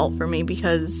difficult for me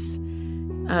because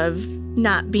of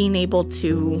not being able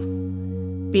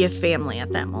to be a family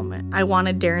at that moment. I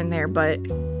wanted Daryne there, but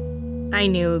I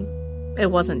knew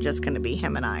it wasn't just going to be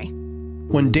him and I.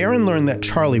 When Daryne learned that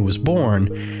Charlie was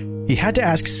born, he had to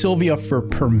ask Sylvia for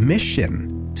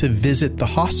permission to visit the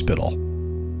hospital.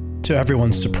 To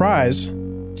everyone's surprise,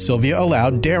 Sylvia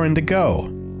allowed Daryne to go,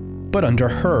 but under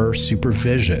her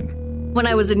supervision. When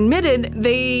I was admitted,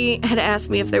 they had asked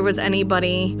me if there was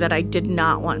anybody that I did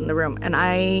not want in the room, and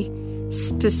I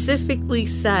specifically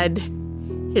said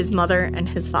his mother and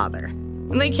his father.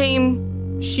 When they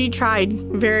came, she tried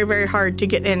very, very hard to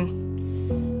get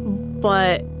in,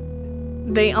 but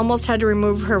they almost had to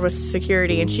remove her with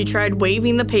security, and she tried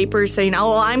waving the papers saying,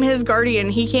 oh, I'm his guardian,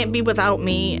 he can't be without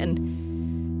me,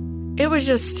 and it was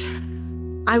just,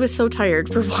 I was so tired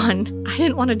for one. I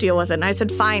didn't want to deal with it, and I said,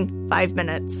 fine, 5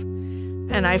 minutes.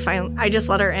 And I just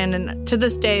let her in, and to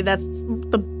this day, that's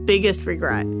the biggest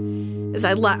regret, is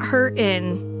I let her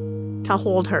in to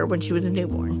hold her when she was a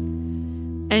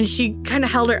newborn. And she kind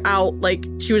of held her out like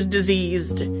she was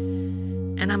diseased.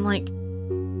 And I'm like,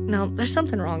 no, there's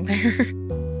something wrong there.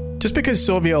 Just because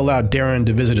Sylvia allowed Daryne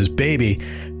to visit his baby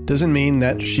doesn't mean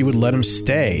that she would let him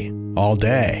stay all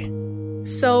day.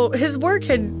 So his work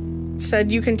had said,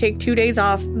 you can take 2 days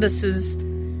off. This is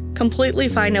completely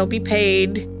fine. It'll be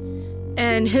paid.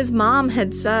 And his mom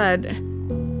had said,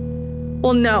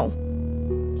 well, no,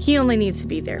 he only needs to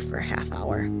be there for a half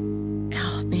hour.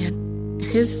 Oh, man.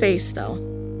 His face, though.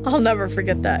 I'll never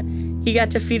forget that. He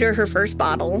got to feed her first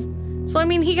bottle. So, I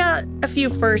mean, he got a few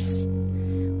firsts,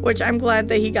 which I'm glad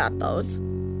that he got those.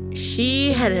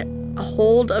 She had a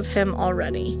hold of him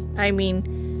already. I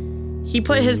mean, he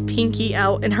put his pinky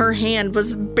out, and her hand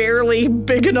was barely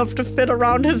big enough to fit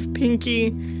around his pinky.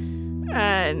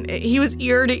 And he was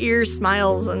ear-to-ear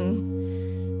smiles,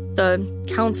 and the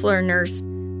counselor nurse,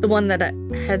 the one that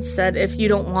had said, if you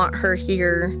don't want her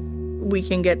here, we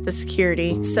can get the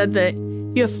security, said that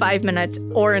you have 5 minutes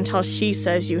or until she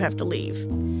says you have to leave.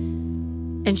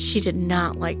 And she did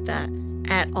not like that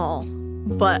at all.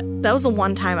 But that was the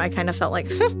one time I kind of felt like,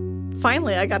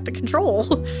 finally, I got the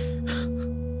control.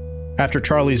 After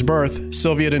Charlie's birth,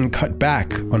 Sylvia didn't cut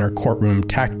back on her courtroom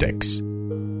tactics.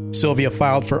 Sylvia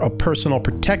filed for a personal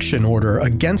protection order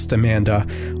against Amanda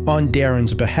on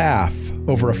Daryne's behalf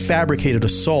over a fabricated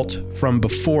assault from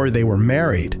before they were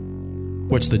married,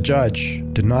 which the judge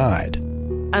denied.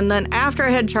 And then after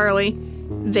I had Charlie,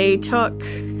 they took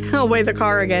away the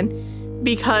car again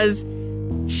because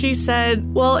she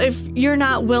said, well, if you're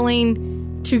not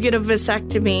willing to get a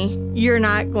vasectomy, you're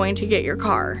not going to get your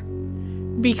car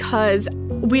because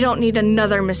we don't need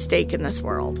another mistake in this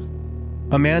world.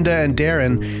 Amanda and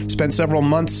Daryne spent several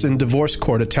months in divorce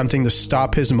court attempting to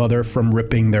stop his mother from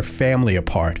ripping their family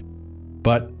apart,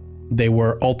 but they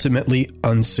were ultimately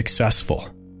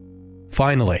unsuccessful.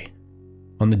 Finally,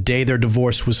 on the day their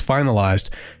divorce was finalized,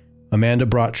 Amanda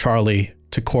brought Charlie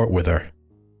to court with her.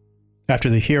 After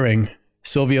the hearing,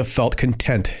 Sylvia felt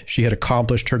content she had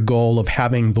accomplished her goal of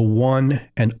having the one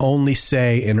and only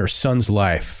say in her son's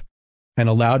life, and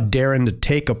allowed Daryne to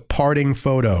take a parting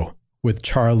photo with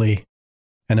Charlie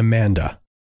and Amanda.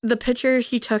 The picture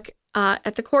he took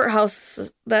at the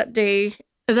courthouse that day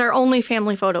is our only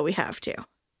family photo we have, too.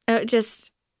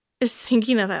 Just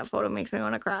thinking of that photo makes me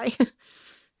want to cry.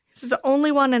 This is the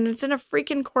only one, and it's in a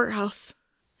freaking courthouse.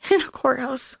 In a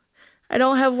courthouse. I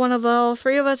don't have one of all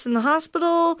three of us in the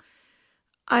hospital.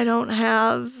 I don't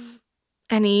have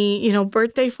any,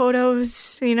 birthday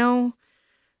photos, The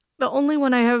only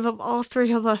one I have of all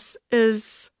three of us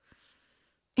is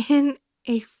in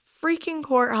a freaking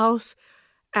courthouse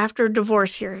after a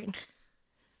divorce hearing.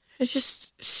 It's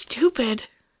just stupid.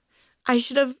 I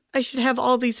should have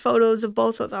all these photos of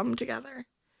both of them together.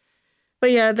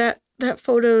 But yeah, that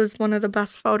photo is one of the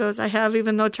best photos I have,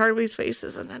 even though Charlie's face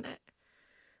isn't in it.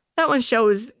 That one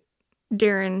shows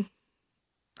Daryne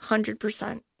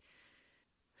 100%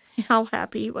 how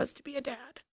happy he was to be a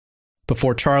dad.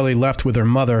 Before Charlie left with her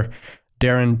mother,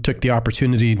 Daryne took the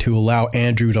opportunity to allow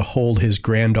Andrew to hold his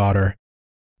granddaughter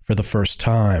for the first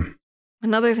time.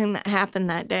 Another thing that happened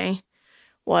that day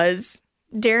was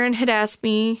Daryne had asked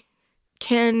me,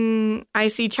 can I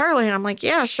see Charlie? And I'm like,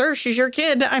 yeah, sure, she's your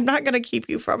kid. I'm not going to keep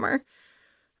you from her.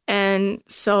 And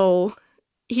so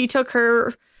he took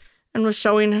her and was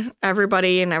showing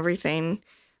everybody and everything.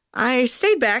 I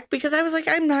stayed back because I was like,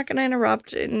 I'm not going to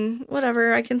interrupt and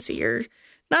whatever, I can see her.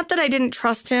 Not that I didn't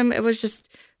trust him. It was just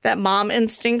that mom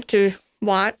instinct to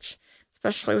watch,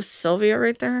 especially with Sylvia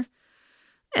right there.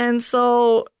 And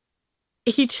so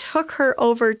he took her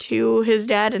over to his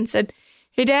dad and said,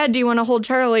 hey, Dad, do you want to hold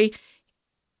Charlie?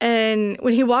 And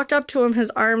when he walked up to him,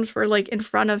 his arms were like in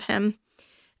front of him.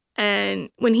 And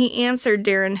when he answered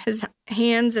Daryne, his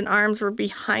hands and arms were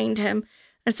behind him.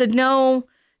 I said, no,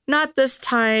 not this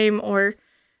time, or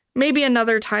maybe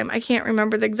another time. I can't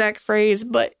remember the exact phrase,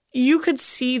 but you could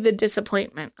see the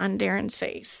disappointment on Daryne's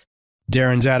face.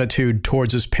 Daryne's attitude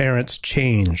towards his parents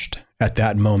changed at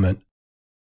that moment.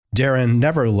 Daryne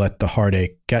never let the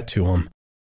heartache get to him,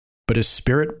 but his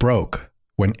spirit broke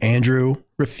when Andrew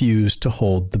refused to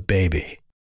hold the baby.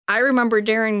 I remember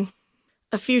Daryne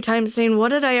a few times saying, what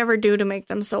did I ever do to make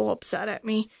them so upset at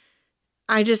me?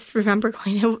 I just remember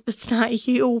going, it's not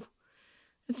you.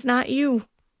 It's not you.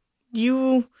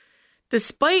 You,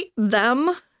 despite them,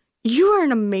 you are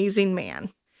an amazing man.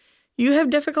 You have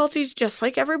difficulties just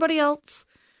like everybody else.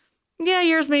 Yeah,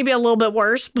 yours may be a little bit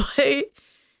worse, but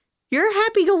you're a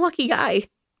happy-go-lucky guy.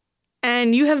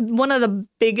 And you have one of the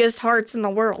biggest hearts in the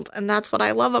world, and that's what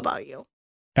I love about you.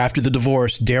 After the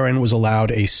divorce, Daryne was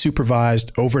allowed a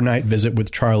supervised overnight visit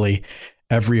with Charlie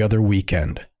every other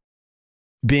weekend.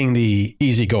 Being the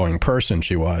easygoing person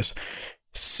she was,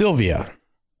 Sylvia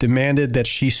demanded that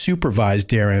she supervise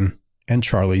Daryne and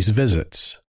Charlie's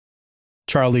visits.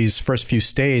 Charlie's first few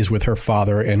stays with her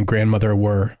father and grandmother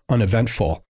were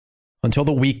uneventful until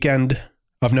the weekend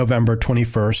of November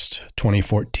 21st,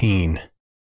 2014.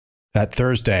 That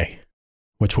Thursday,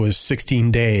 which was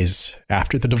 16 days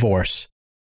after the divorce,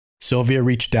 Sylvia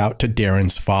reached out to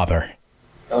Daryne's father.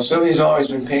 Now, Sylvia's always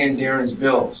been paying Daryne's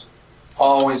bills.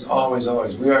 Always, always,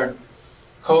 always. We are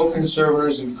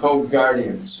co-conservators and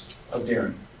co-guardians of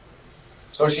Daryne.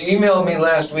 So she emailed me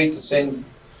last week saying,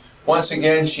 once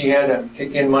again, she had to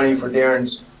kick in money for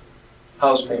Daryne's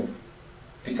house payment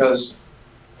because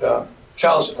the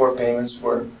child support payments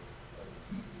were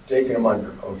taking him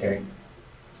under, okay?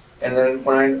 And then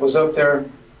when I was up there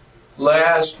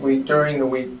last week, during the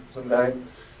week sometime,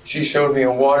 she showed me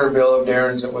a water bill of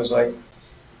Daryne's that was like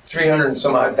 $300 and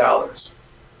some odd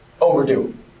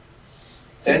overdue.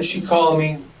 Then she called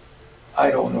me,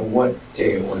 I don't know what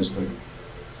day it was, but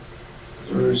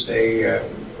Thursday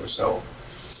or so.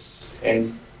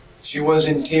 And she was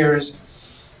in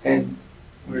tears, and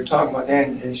we were talking about that,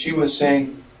 and she was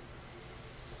saying,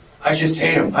 I just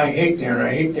hate him. I hate Daryne.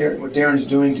 I hate what Daryne's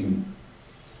doing to me.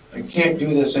 I can't do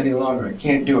this any longer. I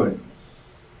can't do it.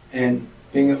 And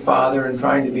being a father and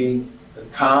trying to be the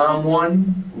calm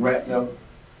one, the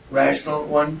rational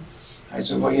one, I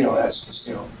said, well, that's just,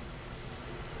 you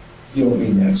don't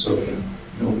mean that, Sylvia. You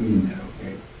don't mean that,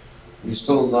 okay? We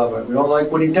still love him. We don't like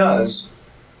what he does,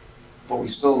 but we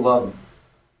still love him.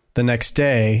 The next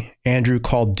day, Andrew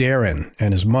called Daryne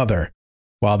and his mother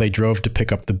while they drove to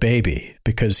pick up the baby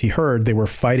because he heard they were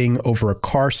fighting over a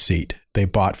car seat they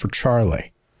bought for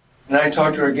Charlie. And I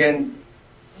talked to her again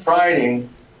Friday.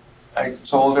 I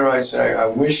told her, I said, I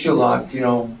wish you luck,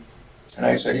 And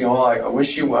I said, I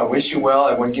wish you well.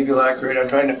 I want to give you a lot of credit.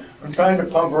 I'm trying to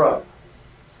pump her up.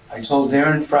 I told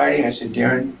Daryne Friday, I said,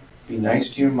 Daryne, be nice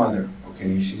to your mother,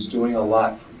 okay? She's doing a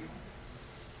lot for you.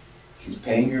 She's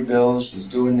paying your bills. She's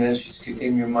doing this. She's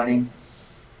kicking your money.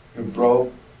 You're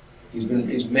broke.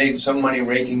 He's made some money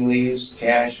raking leaves,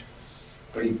 cash,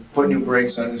 but he put new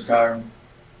brakes on his car.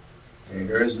 Okay,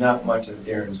 there is not much of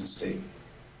Daryne's estate.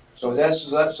 So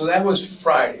that was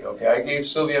Friday, okay? I gave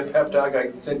Sylvia a pep talk.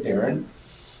 I said, Daryne,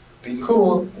 be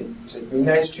cool. I said, be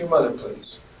nice to your mother,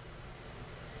 please.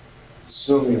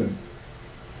 Sylvia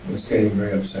was getting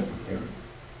very upset with Daryne.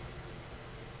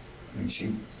 I mean,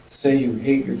 she'd say you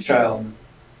hate your child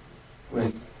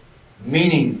with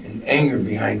meaning and anger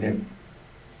behind it,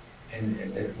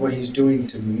 and what he's doing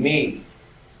to me.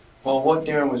 Well, what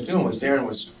Daryne was doing was Daryne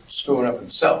was screwing up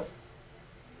himself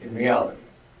in reality.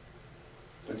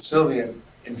 But Sylvia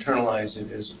internalized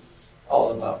it as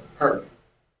all about her.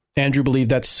 Andrew believed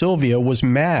that Sylvia was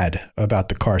mad about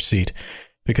the car seat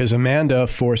because Amanda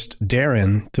forced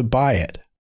Daryne to buy it.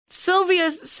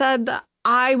 Sylvia said that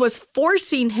I was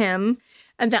forcing him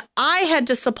and that I had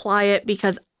to supply it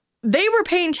because they were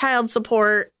paying child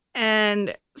support.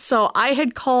 And so I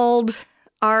had called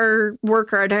our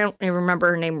worker, I don't even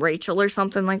remember her name, Rachel or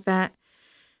something like that.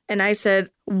 And I said,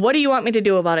 what do you want me to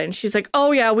do about it? And she's like,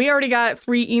 oh, yeah, we already got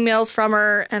 3 emails from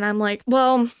her. And I'm like,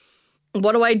 well,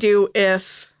 what do I do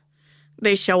if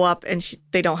they show up and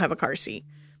they don't have a car seat?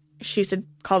 She said,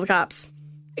 call the cops.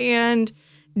 And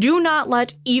do not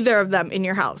let either of them in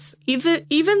your house, even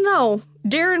though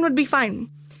Daryne would be fine.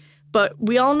 But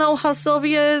we all know how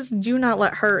Sylvia is. Do not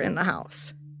let her in the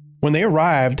house. When they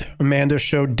arrived, Amanda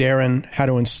showed Daryne how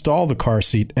to install the car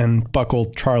seat and buckle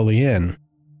Charlie in.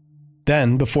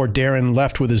 Then, before Daryne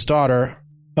left with his daughter,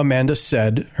 Amanda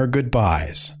said her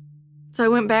goodbyes. So I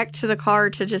went back to the car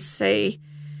to just say,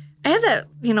 I had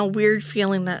that, weird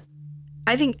feeling that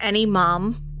I think any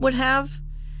mom would have.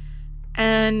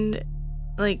 And,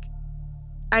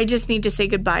 I just need to say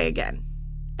goodbye again.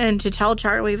 And to tell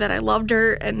Charlie that I loved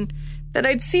her and that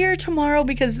I'd see her tomorrow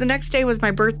because the next day was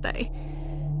my birthday.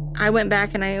 I went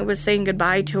back and I was saying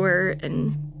goodbye to her,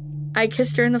 and I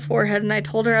kissed her in the forehead and I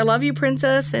told her, I love you,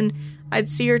 princess, and I'd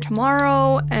see her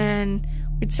tomorrow and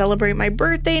we'd celebrate my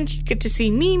birthday and she'd get to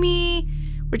see Mimi,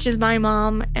 which is my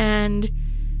mom, and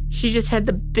she just had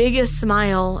the biggest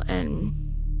smile, and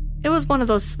it was one of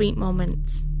those sweet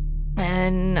moments.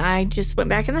 And I just went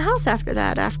back in the house after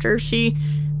that, after she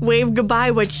waved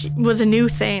goodbye, which was a new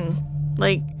thing.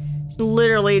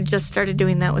 Literally just started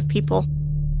doing that with people.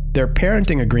 Their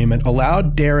parenting agreement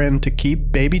allowed Daryne to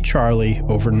keep baby Charlie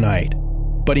overnight,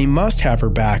 but he must have her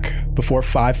back before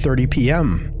 5:30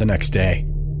 p.m. the next day.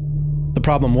 The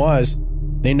problem was,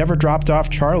 they never dropped off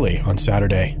Charlie on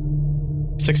Saturday.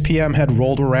 6 p.m. had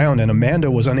rolled around and Amanda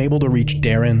was unable to reach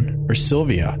Daryne or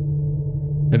Sylvia.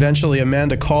 Eventually,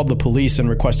 Amanda called the police and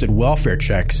requested welfare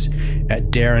checks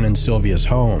at Daryne and Sylvia's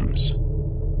homes.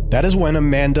 That is when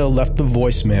Amanda left the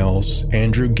voicemails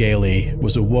Andrew Gailey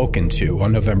was awoken to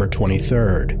on November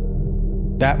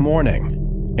 23rd. That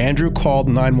morning, Andrew called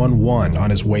 911 on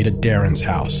his way to Daryne's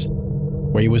house,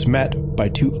 where he was met by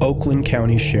 2 Oakland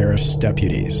County Sheriff's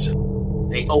deputies.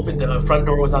 They opened, the front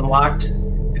door was unlocked,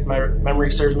 if my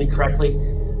memory serves me correctly.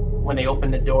 When they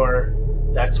opened the door,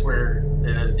 that's where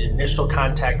the initial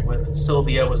contact with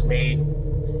Sylvia was made,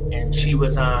 and she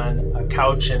was on a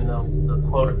couch in the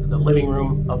living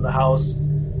room of the house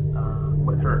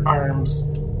with her arms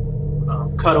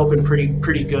cut open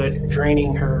pretty good,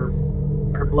 draining her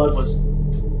blood was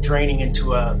draining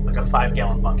into a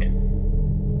 5-gallon bucket.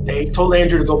 They told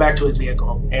Andrew to go back to his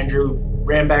vehicle. Andrew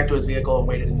ran back to his vehicle and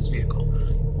waited in his vehicle.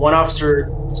 One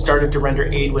officer started to render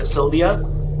aid with Sylvia,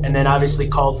 and then obviously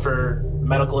called for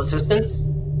medical assistance.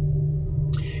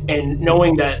 And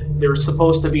knowing that there were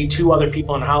supposed to be 2 other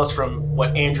people in the house from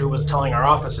what Andrew was telling our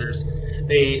officers,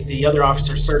 the other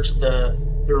officers searched the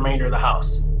remainder of the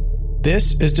house.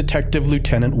 This is Detective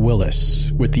Lieutenant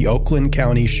Willis with the Oakland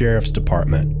County Sheriff's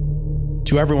Department.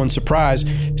 To everyone's surprise,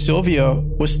 Sylvia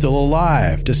was still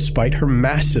alive despite her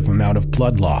massive amount of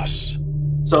blood loss.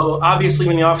 So obviously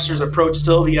when the officers approached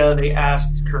Sylvia, they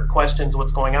asked her questions,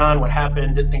 what's going on, what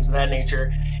happened, things of that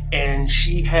nature. And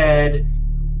she had,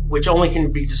 which only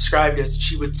can be described as,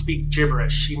 she would speak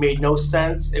gibberish. She made no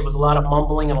sense. It was a lot of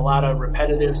mumbling and a lot of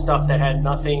repetitive stuff that had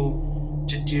nothing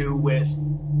to do with,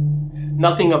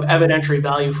 nothing of evidentiary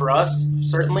value for us,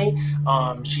 certainly.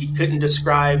 She couldn't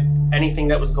describe anything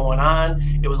that was going on.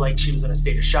 It was like she was in a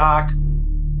state of shock.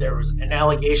 There was an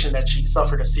allegation that she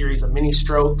suffered a series of mini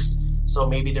strokes, so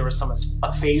maybe there was some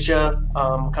aphasia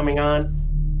coming on.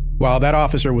 While that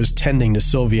officer was tending to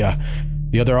Sylvia,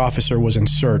 the other officer was in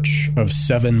search of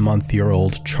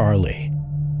 7-month-old Charlie.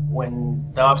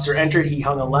 When the officer entered, he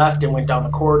hung a left and went down the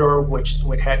corridor, which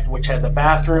had the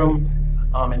bathroom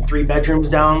and 3 bedrooms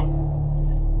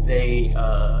down. The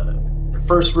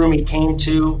first room he came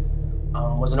to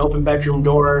was an open bedroom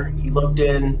door. He looked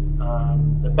in.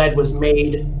 The bed was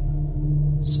made.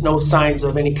 No signs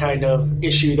of any kind of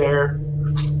issue there.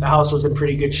 The house was in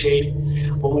pretty good shape.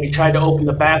 But when he tried to open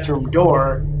the bathroom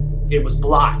door, it was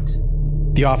blocked.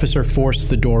 The officer forced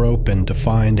the door open to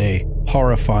find a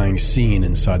horrifying scene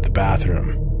inside the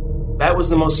bathroom. That was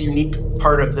the most unique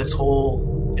part of this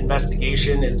whole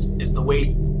investigation is the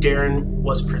way Daryne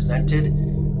was presented.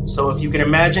 So if you can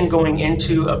imagine going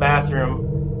into a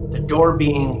bathroom, the door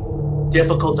being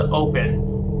difficult to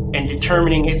open, and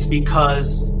determining it's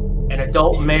because an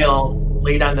adult male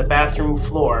laid on the bathroom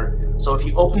floor. So if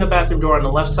you open the bathroom door, on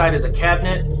the left side is a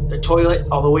cabinet, the toilet,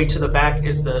 all the way to the back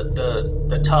is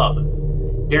the tub.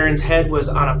 Daryne's head was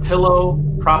on a pillow,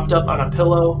 propped up on a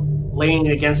pillow, laying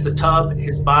against the tub.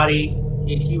 His body,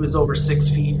 he was over 6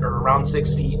 feet or around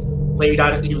 6 feet.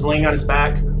 He was laying on his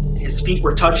back. His feet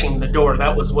were touching the door.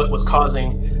 That was what was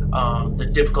causing the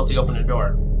difficulty opening the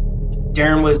door.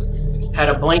 Daryne had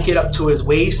a blanket up to his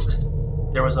waist.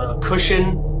 There was a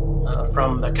cushion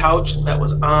from the couch that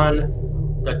was on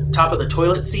the top of the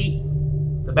toilet seat.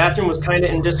 The bathroom was kind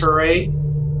of in disarray.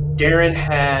 Daryne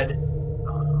had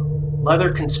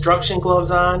leather construction gloves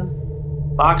on,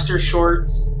 boxer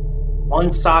shorts,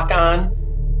 1 sock on,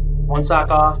 1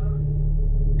 sock off,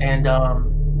 and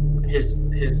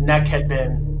his neck had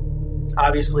been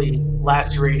obviously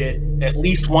lacerated at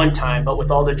least one time, but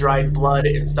with all the dried blood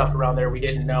and stuff around there, we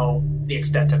didn't know the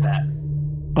extent of that.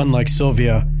 Unlike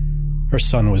Sylvia, her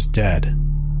son was dead.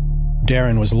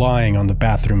 Daryne was lying on the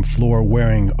bathroom floor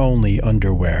wearing only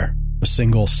underwear, a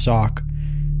single sock,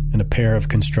 and a pair of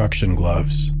construction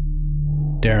gloves.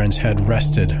 Daryne's head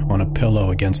rested on a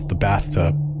pillow against the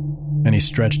bathtub, and he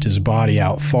stretched his body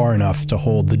out far enough to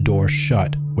hold the door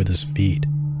shut with his feet.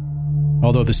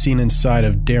 Although the scene inside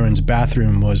of Daryne's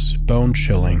bathroom was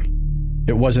bone-chilling,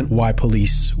 it wasn't why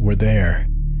police were there,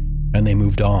 and they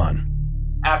moved on.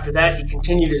 After that, he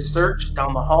continued his search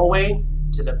down the hallway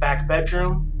to the back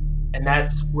bedroom, and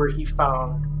that's where he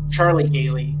found Charlie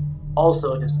Gailey,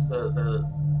 also just the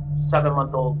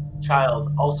 7-month-old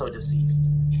child, also deceased.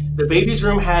 The baby's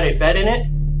room had a bed in it,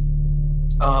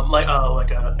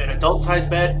 an adult-sized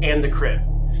bed, and the crib.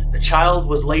 The child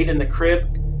was laid in the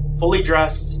crib, fully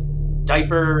dressed,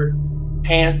 diaper,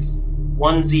 pants,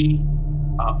 onesie,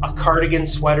 a cardigan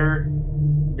sweater,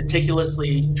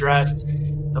 meticulously dressed.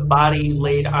 The body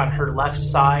laid on her left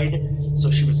side,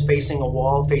 so she was facing a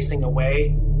wall, facing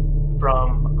away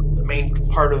from the main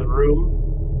part of the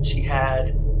room. She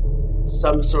had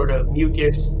some sort of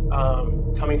mucus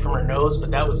coming from her nose,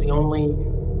 but that was the only,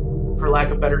 for lack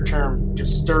of a better term,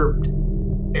 disturbed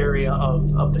area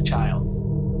of the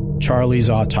child. Charlie's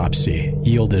autopsy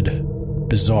yielded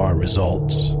bizarre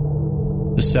results.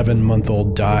 The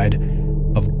 7-month-old died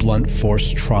of blunt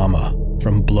force trauma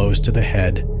from blows to the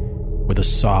head with a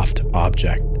soft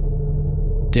object.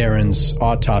 Daryne's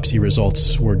autopsy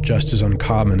results were just as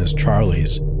uncommon as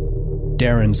Charlie's.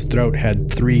 Daryne's throat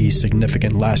had 3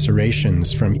 significant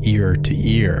lacerations from ear to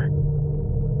ear.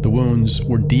 The wounds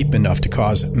were deep enough to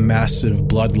cause massive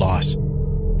blood loss,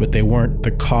 but they weren't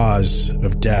the cause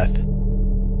of death.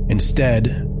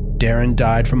 Instead, Daryne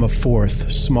died from a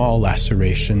 4th small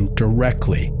laceration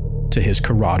directly to his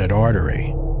carotid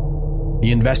artery.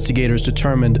 The investigators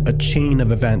determined a chain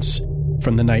of events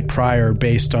from the night prior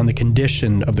based on the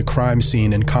condition of the crime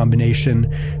scene in combination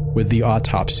with the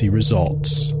autopsy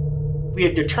results. We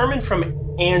had determined from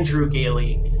Andrew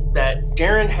Gailey that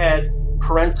Daryne had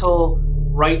parental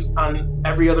rights on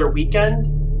every other weekend,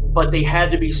 but they had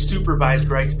to be supervised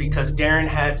rights because Daryne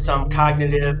had some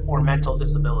cognitive or mental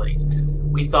disabilities.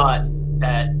 We thought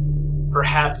that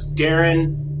perhaps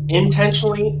Daryne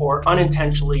intentionally or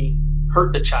unintentionally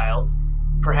hurt the child.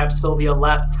 Perhaps Sylvia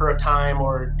left for a time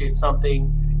or did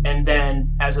something, and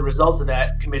then as a result of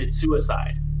that, committed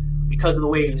suicide. Because of the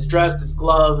way he was dressed, his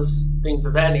gloves, things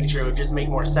of that nature, it would just make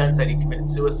more sense that he committed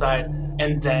suicide.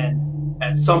 And then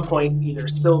at some point, either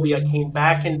Sylvia came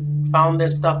back and found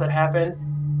this stuff that happened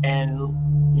and,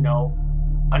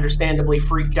 understandably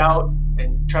freaked out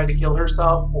and tried to kill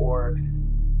herself or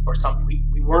something.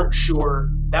 We weren't sure.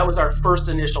 That was our first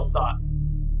initial thought.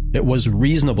 It was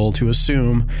reasonable to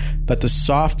assume that the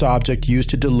soft object used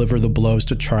to deliver the blows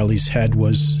to Charlie's head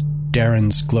was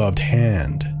Daryne's gloved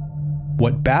hand.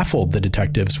 What baffled the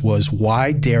detectives was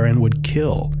why Daryne would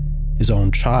kill his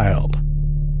own child.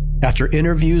 After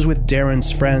interviews with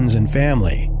Daryne's friends and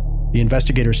family, the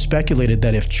investigators speculated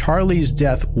that if Charlie's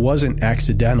death wasn't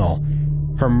accidental,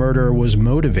 her murder was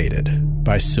motivated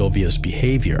by Sylvia's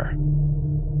behavior.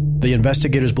 The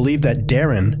investigators believed that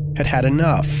Daryne had had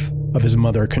enough of his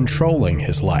mother controlling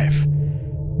his life.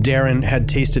 Daryne had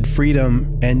tasted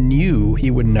freedom and knew he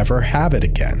would never have it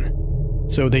again.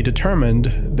 So they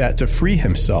determined that to free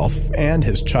himself and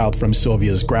his child from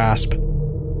Sylvia's grasp,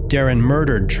 Daryne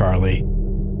murdered Charlie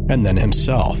and then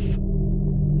himself.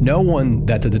 No one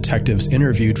that the detectives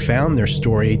interviewed found their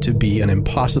story to be an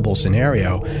impossible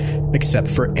scenario except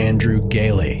for Andrew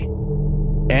Gailey.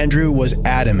 Andrew was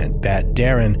adamant that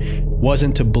Daryne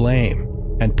wasn't to blame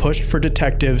and pushed for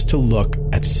detectives to look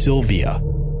at Sylvia,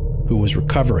 who was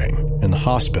recovering in the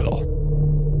hospital.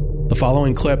 The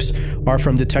following clips are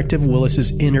from Detective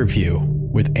Willis's interview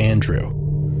with Andrew.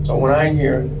 So when I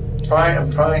hear,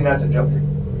 I'm trying not to jump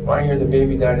in. When I hear the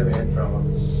baby died of a head trauma,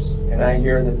 and I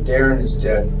hear that Daryne is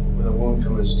dead with a wound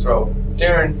to his throat.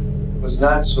 Daryne was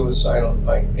not suicidal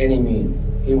by any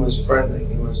means. He was friendly.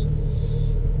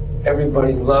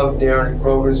 Everybody loved Daryne at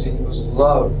Kroger's. He was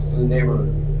loved through the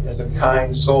neighborhood as a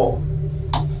kind soul.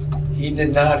 He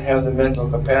did not have the mental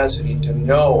capacity to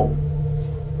know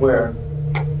where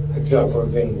the jugular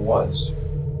vein was.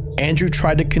 Andrew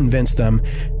tried to convince them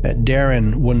that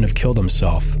Daryne wouldn't have killed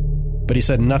himself, but he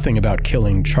said nothing about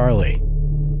killing Charlie.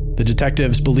 The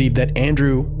detectives believed that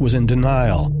Andrew was in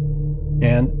denial,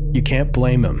 and you can't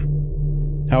blame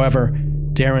him. However,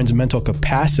 Daryne's mental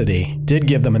capacity did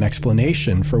give them an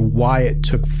explanation for why it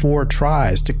took 4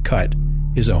 tries to cut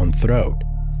his own throat.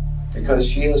 Because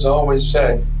she has always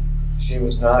said she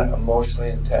was not emotionally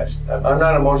attached. I'm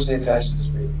not emotionally attached to this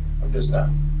baby. I'm just not.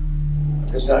 I'm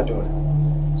just not doing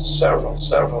it. Several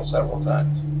times.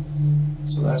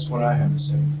 So that's what I have to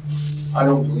say. I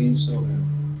don't believe Sylvia.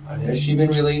 Has she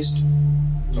been released?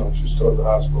 No, she's still at the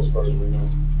hospital as far as we know.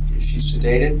 Is she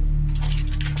sedated?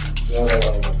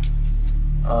 Yeah.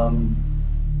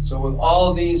 So with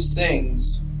all these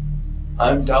things,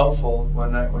 I'm doubtful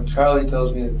when Charlie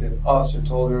tells me that the officer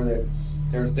told her that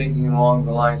they're thinking along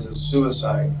the lines of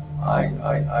suicide. I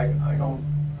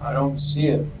don't see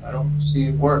it. I don't see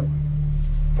it work.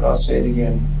 But I'll say it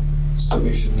again.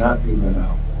 Sylvia should not be let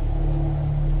out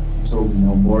until we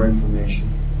know more information.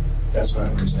 That's what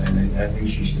I'm saying. I think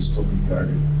she should still be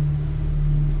guarded.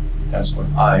 That's what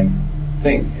I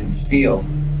think and feel.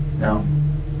 Now,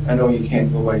 I know you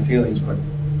can't go by feelings, but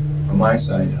from my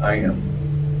side, I am.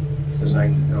 Because I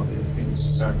know that things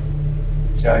start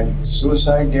jiving.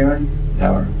 Suicide, Daryne?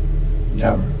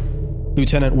 Never.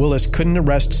 Lieutenant Willis couldn't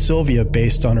arrest Sylvia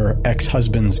based on her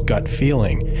ex-husband's gut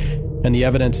feeling, and the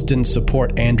evidence didn't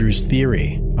support Andrew's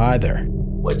theory either.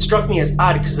 What struck me as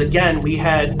odd, because again, we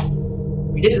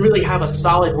didn't really have a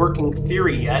solid working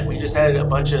theory yet. We just had a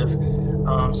bunch of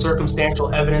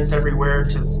circumstantial evidence everywhere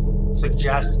to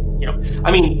suggest,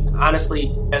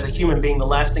 honestly, as a human being, the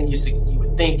last thing you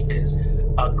would think is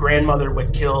a grandmother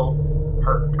would kill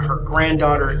her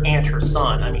granddaughter and her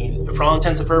son. I mean, for all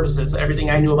intents and purposes, everything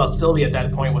I knew about Sylvia at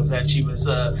that point was that she was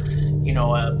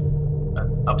an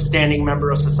upstanding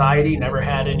member of society, never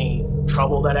had any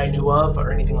trouble that I knew of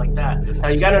or anything like that. Now,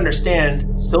 you got to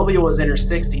understand, Sylvia was in her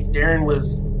 60s. Daryne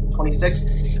was 26.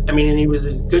 And he was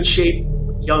a good shape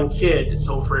young kid.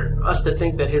 So for us to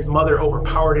think that his mother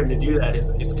overpowered him to do that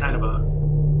is kind of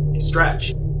a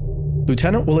stretch.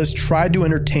 Lieutenant Willis tried to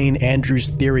entertain Andrew's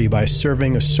theory by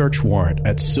serving a search warrant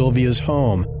at Sylvia's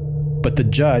home, but the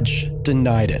judge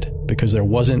denied it because there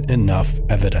wasn't enough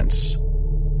evidence.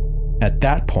 At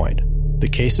that point, the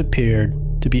case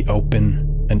appeared to be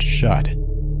open and shut.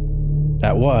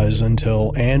 That was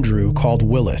until Andrew called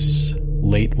Willis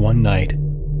late one night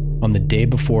on the day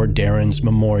before Daryne's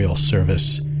memorial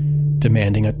service,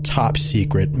 demanding a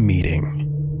top-secret meeting.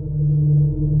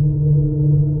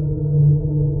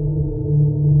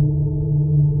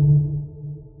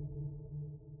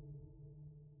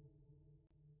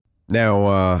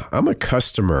 Now, I'm a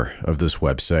customer of this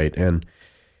website, and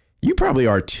you probably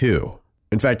are too.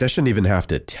 In fact, I shouldn't even have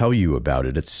to tell you about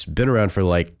it. It's been around for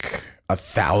like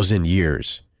 1,000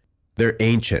 years. They're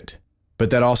ancient, but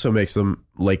that also makes them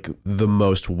like the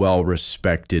most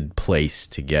well-respected place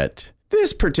to get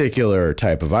this particular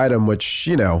type of item, which,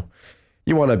 you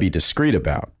want to be discreet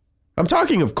about. I'm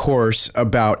talking, of course,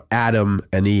 about Adam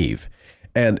and Eve.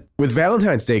 And with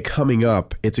Valentine's Day coming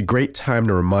up, it's a great time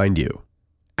to remind you.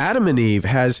 Adam and Eve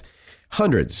has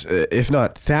hundreds, if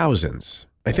not thousands,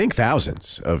 I think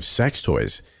thousands of sex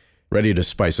toys ready to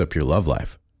spice up your love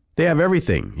life. They have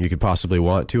everything you could possibly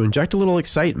want to inject a little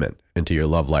excitement into your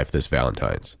love life this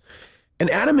Valentine's. And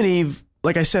Adam and Eve,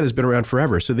 like I said, has been around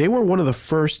forever, so they were one of the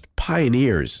first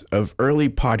pioneers of early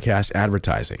podcast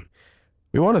advertising.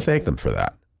 We want to thank them for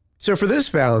that. So for this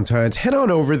Valentine's, head on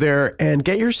over there and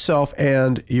get yourself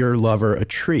and your lover a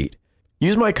treat.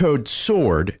 Use my code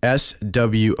SWORD,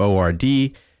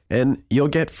 SWORD, and you'll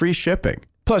get free shipping.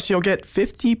 Plus, you'll get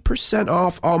 50%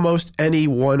 off almost any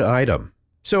one item.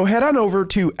 So head on over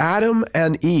to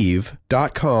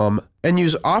adamandeve.com and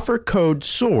use offer code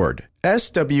SWORD,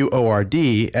 SWORD,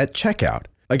 at checkout.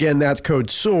 Again, that's code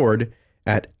SWORD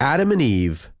at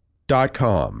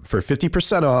adamandeve.com for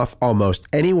 50% off almost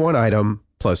any one item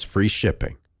plus free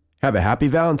shipping. Have a happy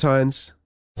Valentine's.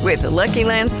 With the Lucky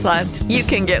Land Slots, you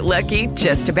can get lucky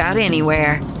just about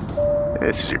anywhere.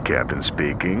 This is your captain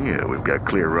speaking. We've got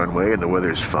clear runway and the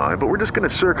weather's fine, but we're just going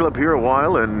to circle up here a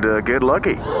while and get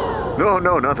lucky.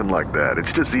 No, nothing like that.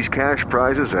 It's just these cash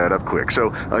prizes add up quick. So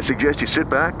I suggest you sit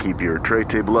back, keep your tray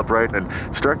table upright, and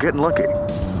start getting lucky.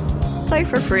 Play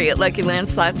for free at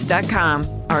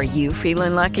LuckyLandSlots.com. Are you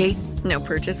feeling lucky? No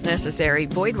purchase necessary.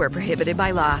 Void where prohibited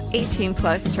by law.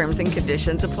 18+ terms and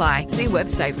conditions apply. See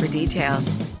website for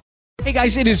details. Hey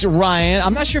guys, it is Ryan.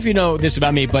 I'm not sure if you know this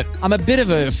about me, but I'm a bit of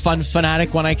a fun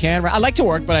fanatic when I can. I like to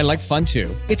work, but I like fun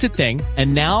too. It's a thing.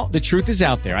 And now the truth is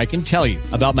out there. I can tell you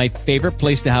about my favorite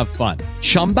place to have fun.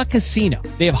 Chumba Casino.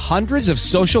 They have hundreds of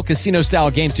social casino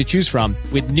style games to choose from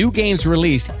with new games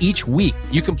released each week.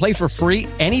 You can play for free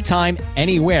anytime,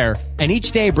 anywhere. And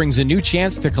each day brings a new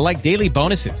chance to collect daily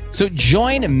bonuses. So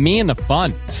join me in the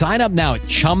fun. Sign up now at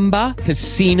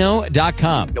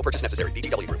ChumbaCasino.com. No purchase necessary.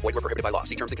 VGW Group. Void where prohibited by law.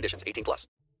 See terms and conditions. 18+.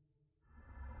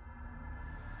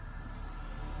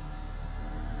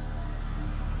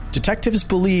 Detectives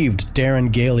believed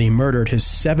Daryne Gailey murdered his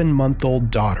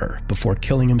 7-month-old daughter before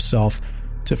killing himself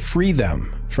to free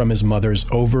them from his mother's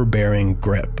overbearing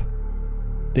grip.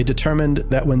 They determined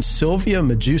that when Sylvia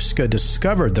Majewska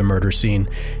discovered the murder scene,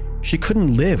 she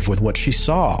couldn't live with what she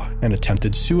saw and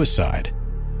attempted suicide.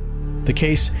 The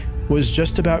case was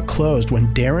just about closed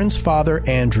when Daryne's father,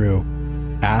 Andrew,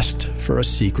 asked for a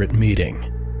secret meeting.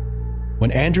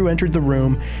 When Andrew entered the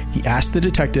room, he asked the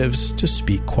detectives to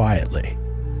speak quietly.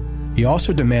 He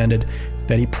also demanded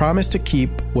that he promise to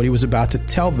keep what he was about to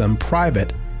tell them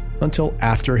private until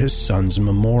after his son's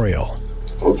memorial.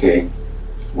 Okay,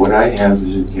 what I have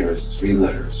is in here is 3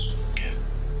 letters.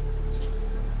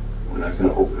 We're not going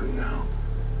to open them now.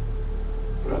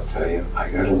 But I'll tell you, I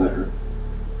got a letter,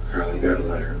 Carly got a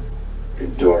letter,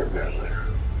 and Dora got a letter.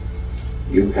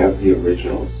 You have the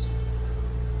originals.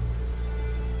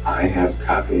 I have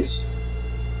copies.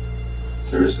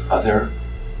 There's other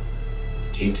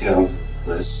detailed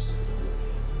lists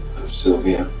of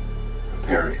Sylvia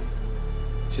preparing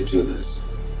to do this.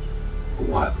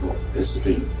 What? This has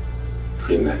been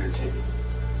premeditated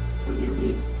when you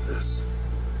read this.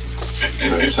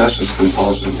 Your obsessive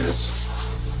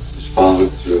compulsiveness is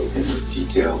followed through in the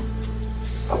detail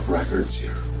of records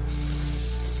here.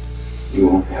 You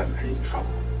won't have any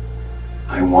trouble.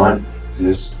 I want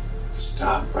this to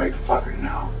stop right fucking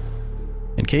now.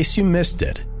 In case you missed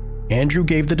it, Andrew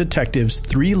gave the detectives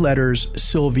 3 letters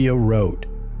Sylvia wrote.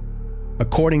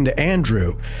 According to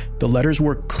Andrew, the letters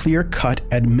were clear-cut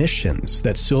admissions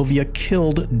that Sylvia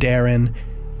killed Daryne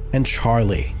and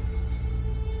Charlie.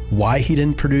 Why he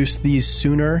didn't produce these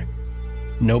sooner,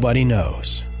 nobody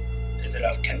knows. Is it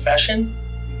a confession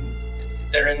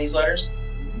that are in these letters?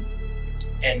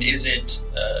 And is it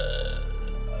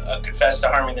a confess to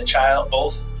harming the child,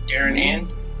 both Daryne and?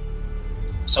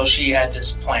 So she had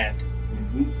this planned.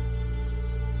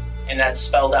 And that's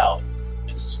spelled out.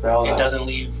 It's spelled out. It doesn't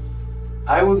leave.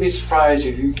 I would be surprised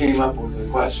if you came up with a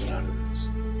question out of this.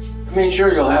 I mean,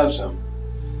 sure, you'll have some,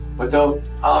 but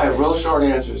I'll have real short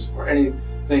answers or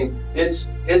anything. It's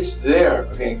there.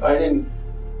 Okay, I didn't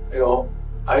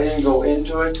go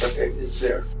into it, but it's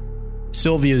there.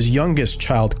 Sylvia's youngest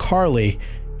child, Carly,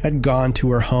 had gone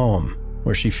to her home,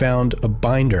 where she found a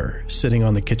binder sitting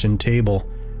on the kitchen table.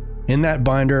 In that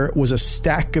binder was a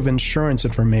stack of insurance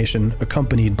information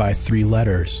accompanied by 3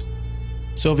 letters.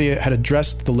 Sylvia had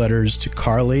addressed the letters to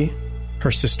Carly,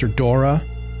 her sister Dora,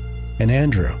 and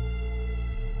Andrew.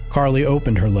 Carly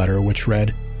opened her letter, which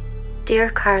read, Dear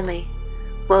Carly,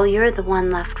 well, you're the one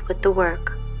left with the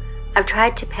work. I've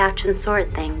tried to patch and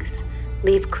sort things,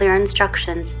 leave clear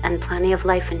instructions and plenty of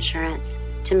life insurance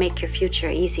to make your future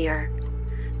easier.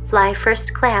 Fly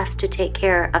first class to take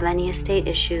care of any estate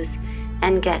issues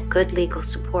and get good legal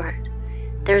support.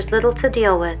 There's little to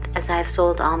deal with as I've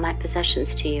sold all my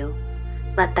possessions to you.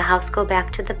 Let the house go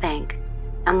back to the bank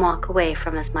and walk away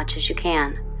from as much as you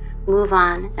can. Move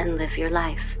on and live your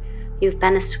life. You've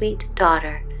been a sweet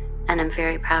daughter, and I'm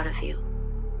very proud of you.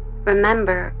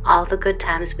 Remember all the good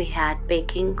times we had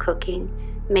baking, cooking,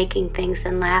 making things,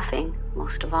 and laughing,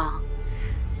 most of all.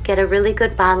 Get a really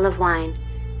good bottle of wine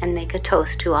and make a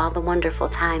toast to all the wonderful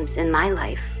times in my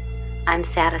life. I'm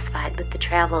satisfied with the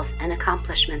travels and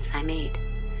accomplishments I made.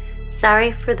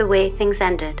 Sorry for the way things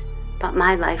ended, but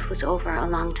my life was over a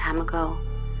long time ago.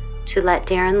 To let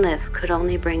Daryne live could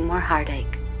only bring more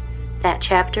heartache. That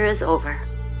chapter is over.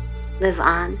 Live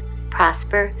on,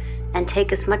 prosper, and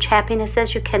take as much happiness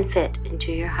as you can fit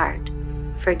into your heart.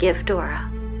 Forgive Dora.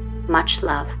 Much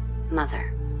love,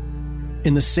 Mother.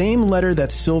 In the same letter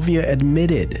that Sylvia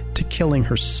admitted to killing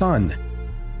her son,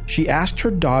 she asked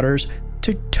her daughters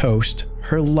to toast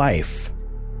her life.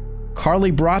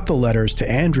 Carly brought the letters to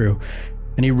Andrew,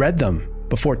 and he read them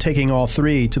before taking all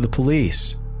 3 to the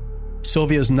police.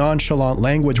 Sylvia's nonchalant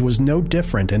language was no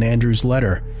different in Andrew's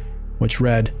letter, which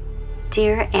read,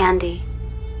 Dear Andy,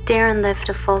 Daryne lived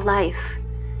a full life.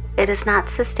 It is not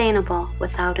sustainable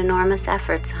without enormous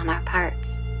efforts on our parts.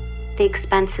 The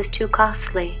expense is too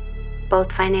costly,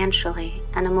 both financially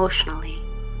and emotionally.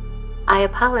 I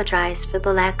apologize for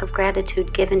the lack of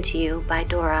gratitude given to you by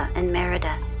Dora and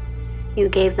Meredith. You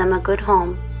gave them a good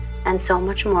home and so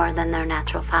much more than their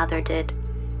natural father did,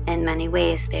 in many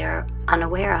ways they are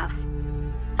unaware of.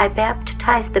 I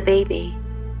baptized the baby,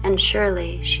 and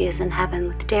surely she is in heaven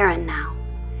with Daryne now,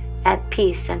 at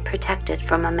peace and protected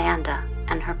from Amanda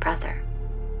and her brother.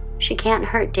 She can't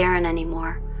hurt Daryne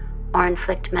anymore or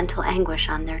inflict mental anguish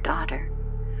on their daughter.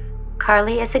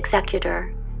 Carly is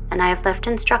executor, and I have left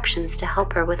instructions to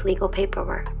help her with legal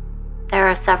paperwork. There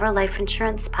are several life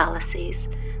insurance policies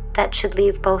that should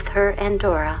leave both her and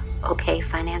Dora okay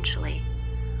financially.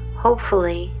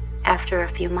 Hopefully, After a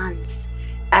few months,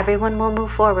 everyone will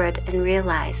move forward and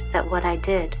realize that what I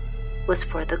did was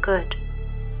for the good.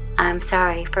 I'm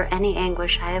sorry for any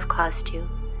anguish I have caused you.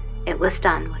 It was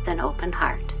done with an open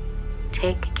heart.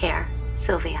 Take care,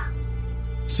 Sylvia.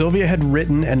 Sylvia had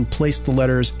written and placed the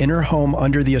letters in her home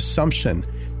under the assumption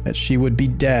that she would be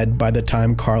dead by the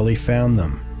time Carly found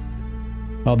them.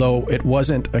 Although it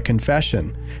wasn't a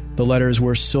confession, the letters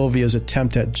were Sylvia's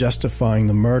attempt at justifying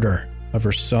the murder of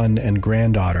her son and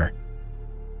granddaughter.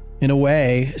 In a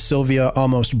way, Sylvia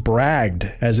almost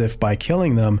bragged as if by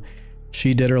killing them,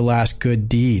 she did her last good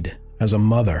deed as a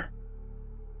mother.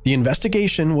 The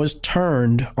investigation was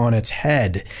turned on its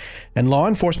head, and law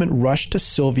enforcement rushed to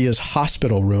Sylvia's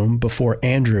hospital room before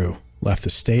Andrew left the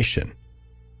station.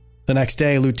 The next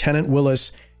day, Lieutenant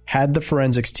Willis had the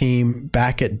forensics team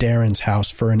back at Daryne's house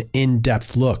for an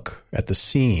in-depth look at the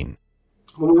scene.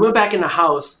 When we went back in the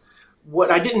house,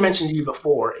 what I didn't mention to you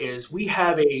before is we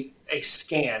have a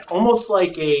scan, almost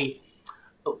like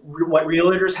what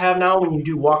realtors have now when you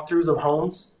do walkthroughs of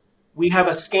homes. We have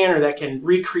a scanner that can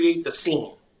recreate the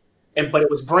scene. But it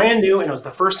was brand new, and it was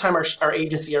the first time our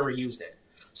agency ever used it.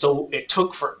 So it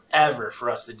took forever for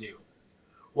us to do.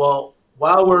 Well,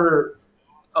 while we're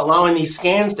allowing these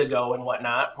scans to go and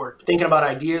whatnot, we're thinking about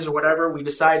ideas or whatever, we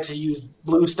decided to use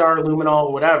Blue Star, Luminol,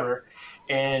 or whatever,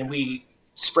 and we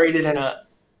sprayed it in a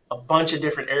bunch of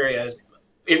different areas.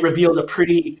 It revealed a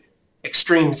pretty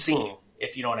extreme scene,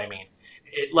 if you know what I mean.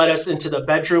 It led us into the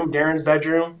bedroom, Daryne's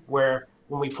bedroom, where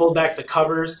when we pulled back the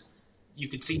covers, you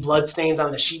could see blood stains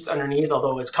on the sheets underneath,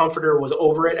 although his comforter was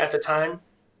over it at the time.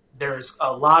 There's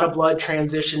a lot of blood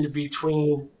transitioned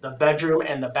between the bedroom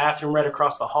and the bathroom right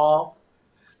across the hall.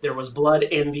 There was blood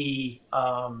in the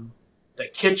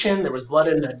kitchen. There was blood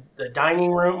in the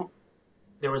dining room.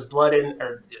 There was blood in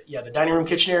the dining room,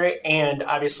 kitchen area, and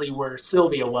obviously where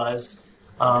Sylvia was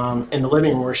in the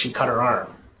living room where she cut her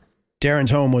arm.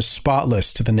 Daryne's home was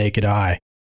spotless to the naked eye,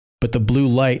 but the blue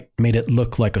light made it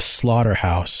look like a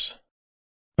slaughterhouse.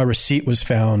 A receipt was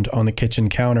found on the kitchen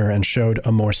counter and showed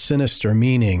a more sinister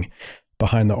meaning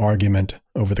behind the argument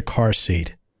over the car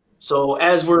seat. So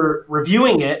as we're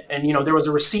reviewing it, and there was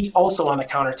a receipt also on the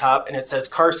countertop, and it says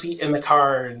car seat in the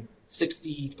car and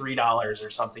 $63 or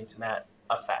something to that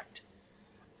effect,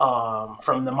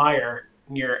 from the Meijer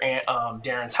near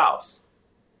Daryne's house.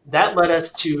 That led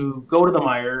us to go to the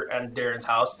Meijer and Daryne's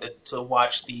house to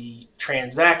watch the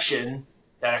transaction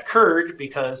that occurred,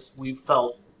 because we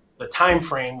felt the time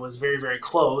frame was very, very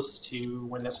close to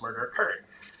when this murder occurred.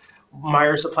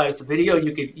 Meijer supplies the video.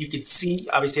 You could see,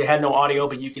 obviously it had no audio,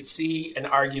 but you could see an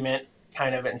argument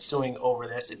kind of ensuing over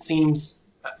this. It seems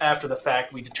after the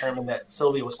fact we determined that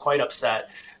Sylvia was quite upset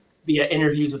via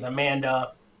interviews with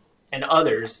Amanda and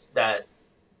others that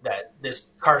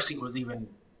this car seat was even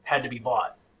had to be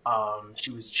bought. She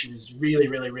was really,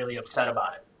 really, really upset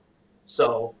about it.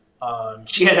 So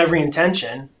she had every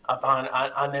intention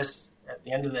on this, at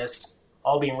the end of this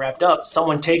all being wrapped up,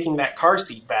 someone taking that car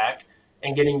seat back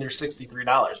and getting their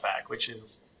 $63 back, which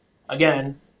is,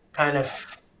 again, kind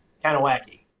of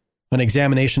wacky. An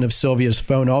examination of Sylvia's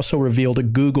phone also revealed a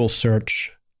Google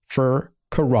search for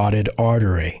carotid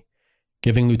artery,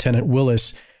 giving Lieutenant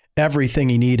Willis everything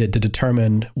he needed to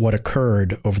determine what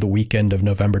occurred over the weekend of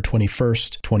November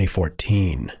 21st,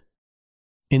 2014.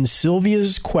 In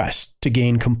Sylvia's quest to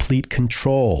gain complete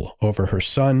control over her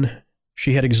son,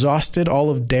 she had exhausted all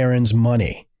of Daryne's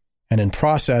money and in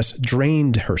process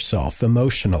drained herself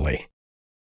emotionally.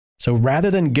 So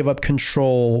rather than give up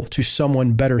control to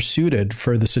someone better suited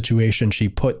for the situation she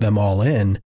put them all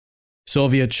in,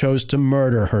 Sylvia chose to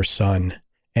murder her son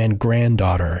and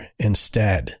granddaughter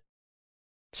instead.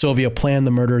 Sylvia planned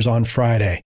the murders on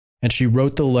Friday, and she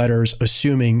wrote the letters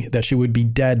assuming that she would be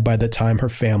dead by the time her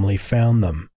family found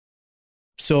them.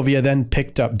 Sylvia then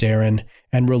picked up Daryne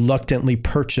and reluctantly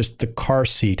purchased the car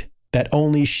seat that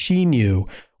only she knew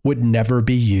would never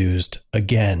be used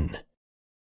again.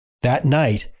 That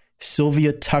night,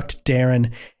 Sylvia tucked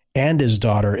Daryne and his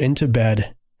daughter into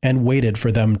bed and waited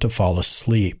for them to fall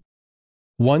asleep.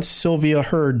 Once Sylvia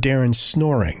heard Daryne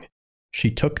snoring, she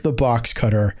took the box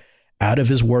cutter out of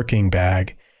his working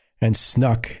bag and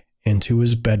snuck into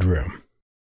his bedroom.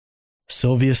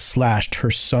 Sylvia slashed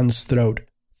her son's throat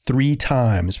 3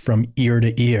 times from ear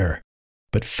to ear,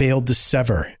 but failed to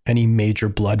sever any major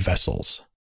blood vessels.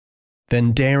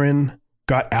 Then Daryne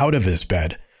got out of his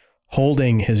bed,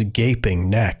 holding his gaping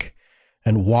neck,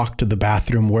 and walked to the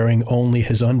bathroom wearing only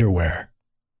his underwear.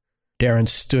 Daryne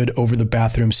stood over the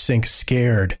bathroom sink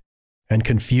scared and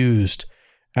confused,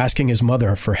 asking his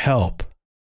mother for help.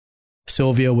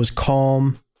 Sylvia was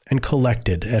calm and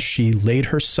collected as she laid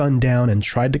her son down and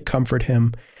tried to comfort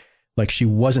him like she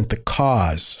wasn't the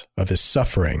cause of his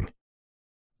suffering.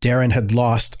 Daryne had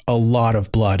lost a lot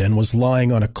of blood and was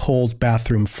lying on a cold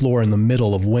bathroom floor in the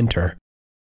middle of winter.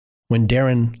 When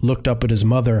Daryne looked up at his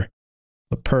mother,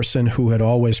 the person who had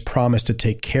always promised to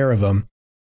take care of him,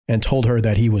 and told her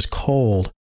that he was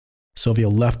cold, Sylvia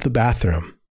left the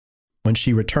bathroom. When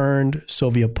she returned,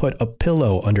 Sylvia put a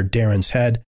pillow under Daryne's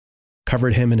head,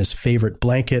 covered him in his favorite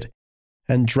blanket,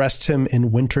 and dressed him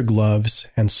in winter gloves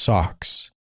and socks.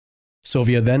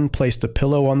 Sylvia then placed a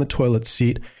pillow on the toilet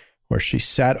seat where she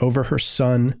sat over her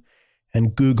son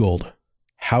and Googled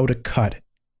how to cut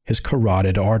his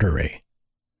carotid artery.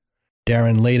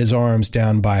 Daryne laid his arms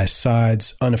down by his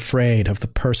sides, unafraid of the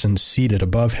person seated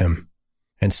above him,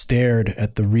 and stared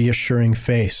at the reassuring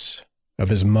face of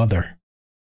his mother.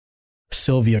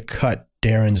 Sylvia cut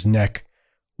Daryne's neck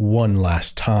one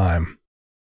last time,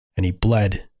 and he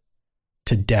bled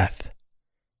to death,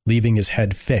 leaving his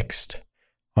head fixed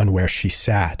on where she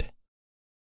sat.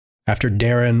 After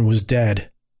Daryne was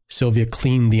dead, Sylvia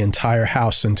cleaned the entire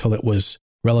house until it was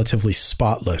relatively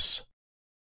spotless.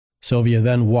 Sylvia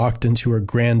then walked into her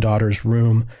granddaughter's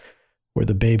room, where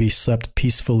the baby slept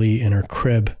peacefully in her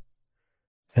crib.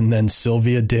 And then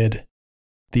Sylvia did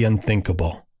the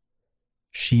unthinkable.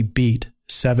 She beat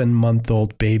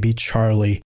 7-month-old baby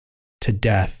Charlie to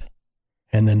death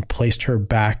and then placed her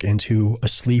back into a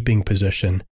sleeping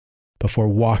position before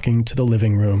walking to the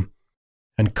living room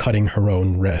and cutting her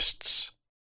own wrists.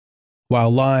 While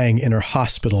lying in her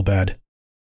hospital bed,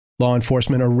 law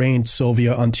enforcement arraigned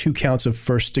Sylvia on 2 counts of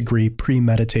first-degree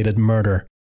premeditated murder.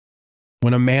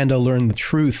 When Amanda learned the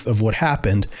truth of what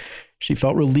happened, she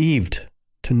felt relieved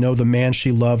to know the man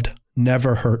she loved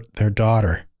never hurt their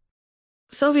daughter.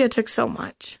 Sylvia took so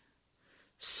much.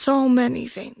 So many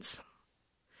things.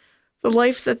 The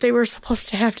life that they were supposed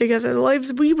to have together, the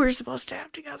lives we were supposed to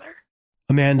have together.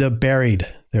 Amanda buried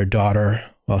their daughter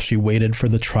while she waited for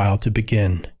the trial to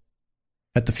begin.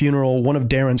 At the funeral, one of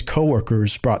Daryne's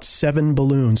coworkers brought 7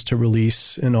 balloons to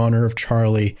release in honor of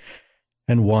Charlie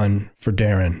and 1 for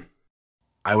Daryne.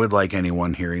 I would like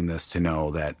anyone hearing this to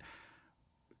know that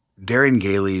Daryne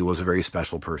Gailey was a very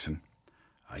special person.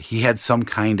 He had some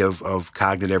kind of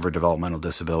cognitive or developmental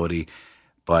disability,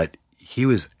 but he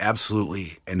was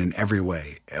absolutely and in every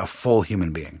way a full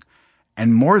human being.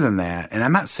 And more than that, and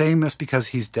I'm not saying this because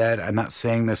he's dead, I'm not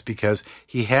saying this because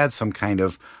he had some kind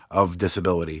of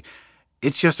disability.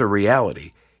 It's just a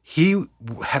reality. He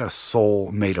had a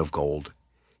soul made of gold.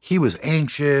 He was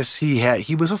anxious.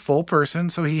 He was a full person,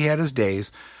 so he had his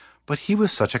days, but he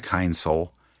was such a kind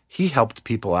soul. He helped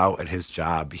people out at his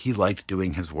job. He liked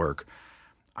doing his work.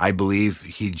 I believe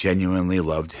he genuinely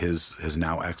loved his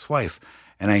now ex-wife.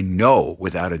 And I know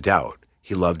without a doubt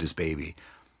he loved his baby.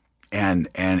 And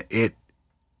it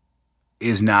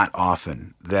is not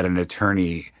often that an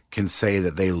attorney can say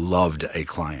that they loved a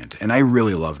client. And I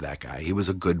really loved that guy. He was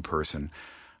a good person.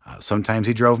 Sometimes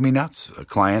he drove me nuts.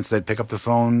 Clients that pick up the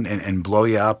phone and blow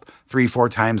you up 3-4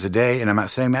 times a day. And I'm not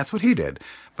saying that's what he did.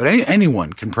 But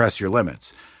anyone can press your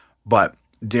limits. But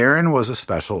Daryne was a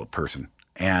special person.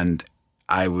 And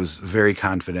I was very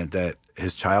confident that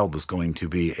his child was going to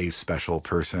be a special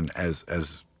person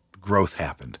as growth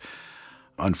happened.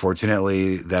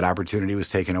 Unfortunately, that opportunity was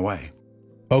taken away.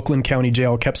 Oakland County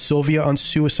Jail kept Sylvia on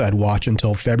suicide watch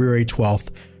until February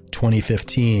 12th,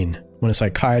 2015, when a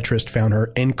psychiatrist found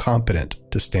her incompetent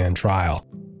to stand trial.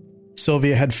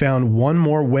 Sylvia had found one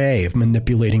more way of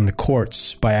manipulating the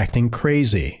courts by acting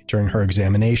crazy during her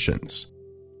examinations.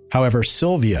 However,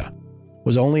 Sylvia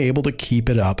was only able to keep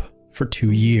it up for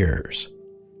 2 years.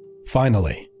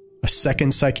 Finally, a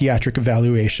second psychiatric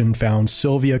evaluation found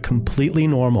Sylvia completely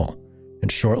normal,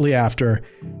 and shortly after,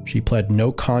 she pled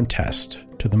no contest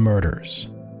to the murders.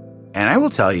 And I will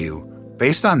tell you,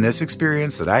 based on this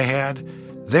experience that I had,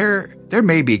 there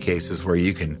may be cases where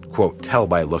you can, quote, tell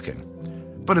by looking.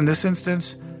 But in this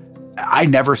instance, I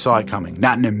never saw it coming.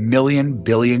 Not in a million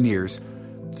billion years.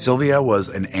 Sylvia was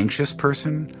an anxious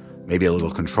person, maybe a little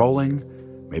controlling,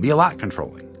 maybe a lot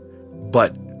controlling.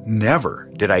 But never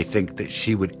did I think that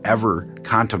she would ever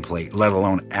contemplate, let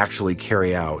alone actually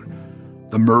carry out,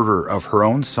 the murder of her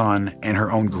own son and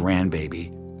her own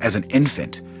grandbaby as an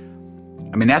infant.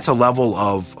 I mean, that's a level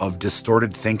of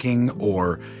distorted thinking,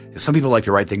 or some people like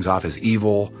to write things off as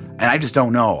evil, and I just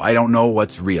don't know. I don't know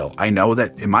what's real. I know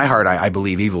that in my heart, I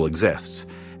believe evil exists,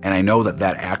 and I know that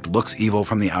that act looks evil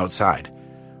from the outside.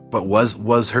 But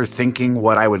was her thinking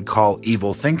what I would call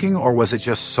evil thinking, or was it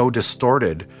just so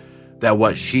distorted that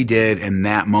what she did in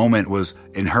that moment was,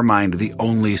 in her mind, the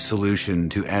only solution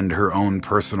to end her own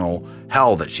personal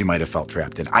hell that she might have felt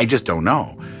trapped in? I just don't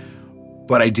know.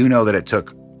 But I do know that it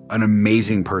took an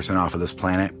amazing person off of this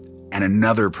planet and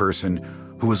another person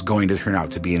who was going to turn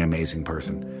out to be an amazing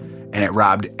person. And it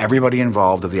robbed everybody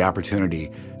involved of the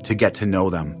opportunity to get to know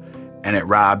them. And it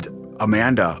robbed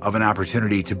Amanda of an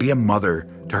opportunity to be a mother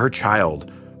to her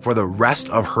child for the rest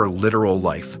of her literal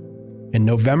life. In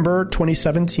November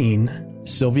 2017,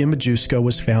 Sylvia Majewska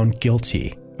was found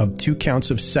guilty of 2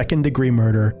 counts of second-degree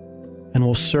murder and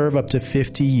will serve up to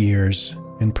 50 years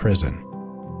in prison.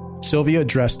 Sylvia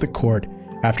addressed the court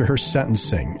after her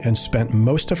sentencing and spent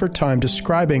most of her time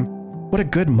describing what a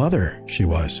good mother she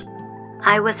was.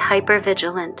 I was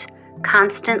hypervigilant,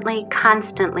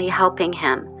 constantly helping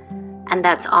him. And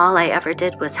that's all I ever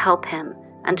did was help him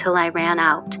until I ran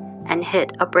out and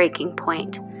hit a breaking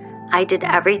point. I did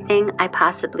everything I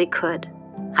possibly could.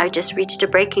 I just reached a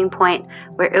breaking point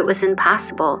where it was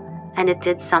impossible, and it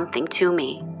did something to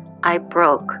me. I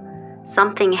broke.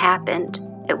 Something happened.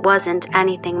 It wasn't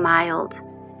anything mild.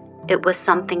 It was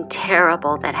something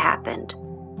terrible that happened.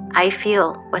 I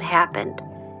feel what happened.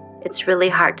 It's really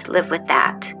hard to live with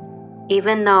that.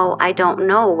 Even though I don't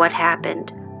know what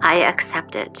happened, I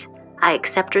accept it. I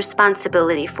accept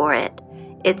responsibility for it.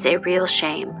 It's a real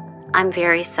shame. I'm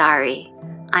very sorry.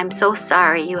 I'm so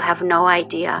sorry you have no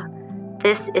idea.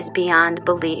 This is beyond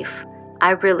belief.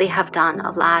 I really have done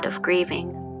a lot of grieving.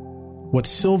 What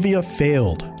Sylvia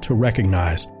failed to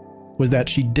recognize was that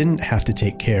she didn't have to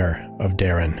take care of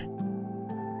Daryne.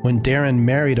 When Daryne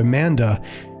married Amanda,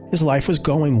 his life was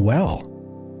going well.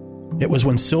 It was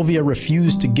when Sylvia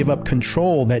refused to give up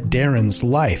control that Daryne's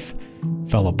life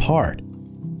fell apart.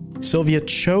 Sylvia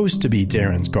chose to be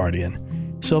Daryne's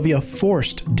guardian. Sylvia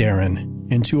forced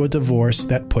Daryne into a divorce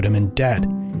that put him in debt.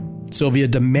 Sylvia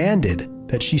demanded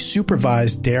that she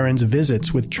supervise Daryne's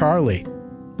visits with Charlie.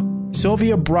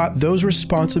 Sylvia brought those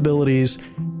responsibilities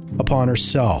upon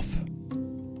herself.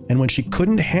 And when she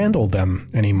couldn't handle them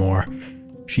anymore,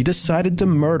 she decided to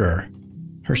murder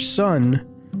her son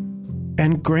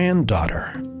and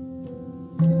granddaughter.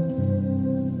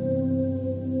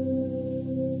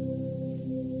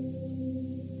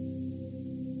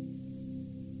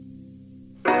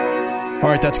 All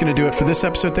right, that's going to do it for this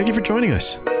episode. Thank you for joining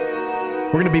us.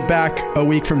 We're going to be back a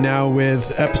week from now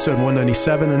with episode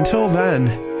 197. Until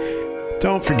then,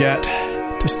 don't forget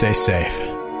to stay safe.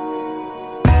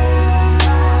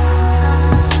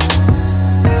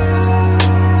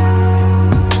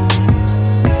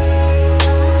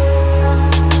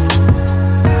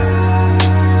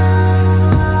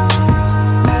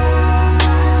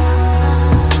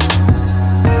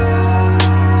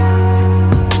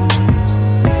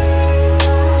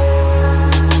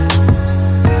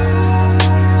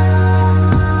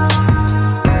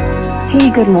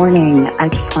 Good morning. I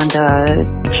just wanted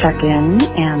to check in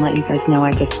and let you guys know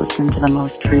I just listened to the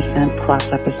most recent Plus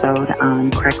episode on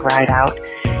Craig Rideout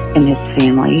and his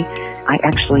family. I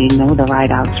actually know the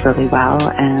Rideouts really well,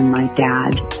 and my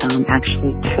dad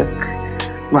actually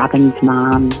took Robin's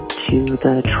mom to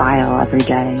the trial every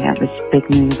day. It was big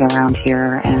news around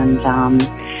here, and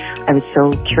I was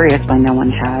so curious why no one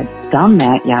had done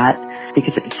that yet,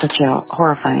 because it's such a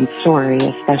horrifying story,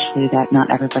 especially that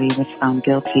not everybody was found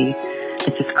guilty.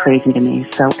 It's just crazy to me.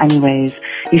 So anyways,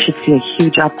 you should see a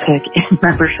huge uptick in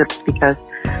memberships because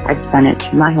I've sent it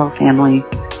to my whole family,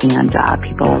 and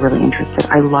people are really interested.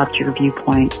 I loved your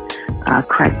viewpoint.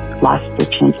 Craig lost the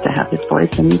chance to have his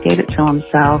voice, and you gave it to him.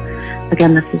 So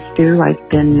again, this is Sue. I've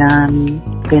been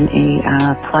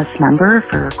a Plus member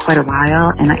for quite a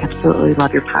while, and I absolutely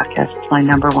love your podcast. It's my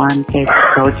number one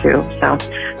favorite go-to.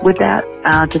 So with that,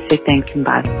 just say thanks and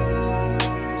bye.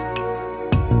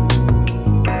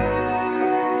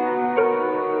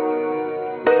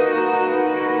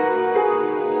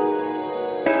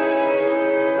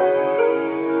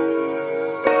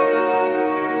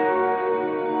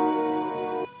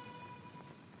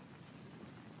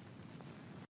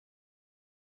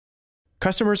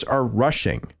 Customers are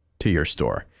rushing to your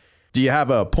store. Do you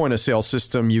have a point-of-sale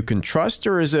system you can trust,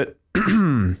 or is it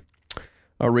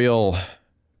a real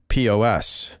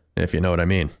POS, if you know what I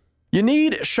mean? You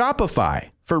need Shopify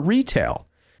for retail.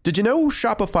 Did you know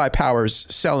Shopify powers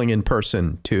selling in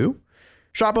person too?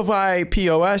 Shopify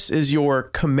POS is your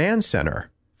command center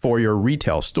for your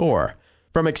retail store.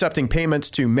 From accepting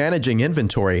payments to managing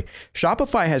inventory,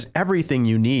 Shopify has everything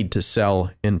you need to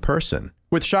sell in person.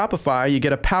 With Shopify, you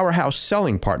get a powerhouse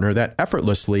selling partner that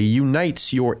effortlessly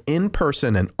unites your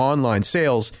in-person and online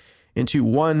sales into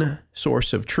one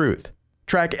source of truth.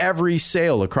 Track every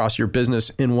sale across your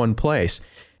business in one place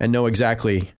and know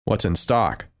exactly what's in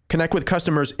stock. Connect with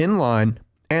customers in-line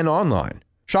and online.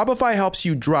 Shopify helps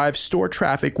you drive store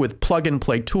traffic with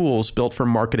plug-and-play tools built for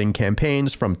marketing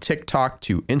campaigns from TikTok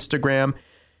to Instagram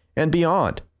and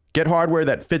beyond. Get hardware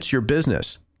that fits your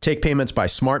business. Take payments by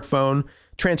smartphone,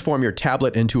 transform your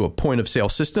tablet into a point-of-sale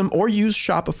system, or use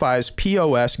Shopify's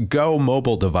POS Go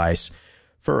mobile device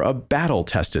for a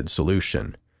battle-tested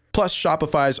solution. Plus,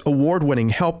 Shopify's award-winning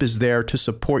help is there to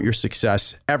support your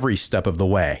success every step of the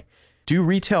way. Do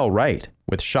retail right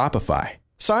with Shopify.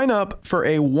 Sign up for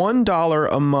a $1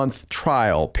 a month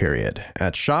trial period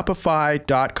at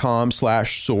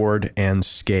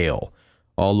shopify.com/swordandscale,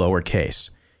 all lowercase.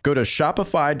 Go to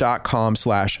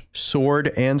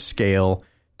shopify.com/swordandscale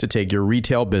to take your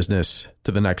retail business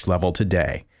to the next level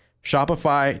today.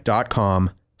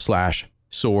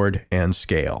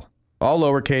 Shopify.com/swordandscale, all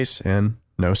lowercase and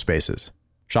no spaces.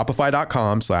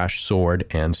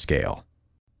 Shopify.com/swordandscale.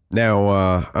 Now,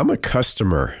 I'm a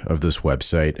customer of this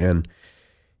website, and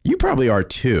you probably are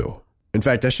too. In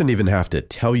fact, I shouldn't even have to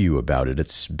tell you about it.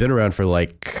 It's been around for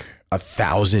like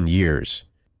 1,000 years.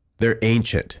 They're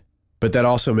ancient, but that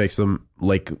also makes them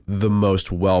like the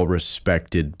most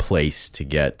well-respected place to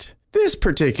get this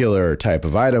particular type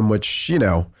of item, which, you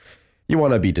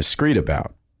want to be discreet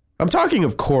about. I'm talking,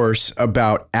 of course,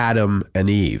 about Adam and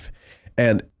Eve.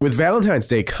 And with Valentine's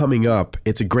Day coming up,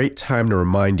 it's a great time to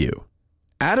remind you.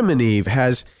 Adam and Eve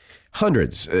has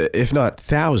hundreds, if not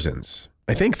thousands,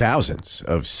 I think thousands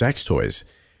of sex toys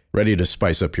ready to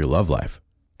spice up your love life.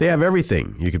 They have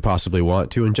everything you could possibly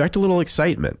want to inject a little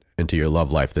excitement into your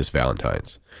love life this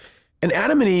Valentine's. And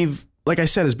Adam and Eve, like I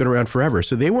said, has been around forever.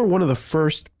 So they were one of the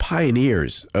first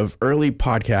pioneers of early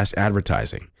podcast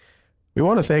advertising. We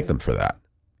want to thank them for that.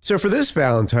 So for this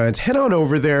Valentine's, head on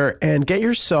over there and get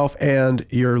yourself and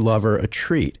your lover a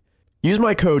treat. Use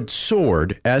my code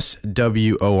SWORD,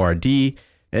 SWORD,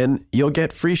 and you'll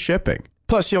get free shipping.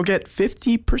 Plus, you'll get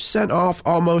 50% off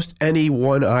almost any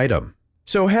one item.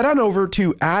 So head on over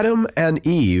to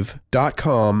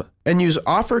adamandeve.com and use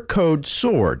offer code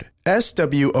SWORD,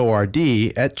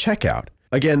 SWORD, at checkout.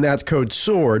 Again, that's code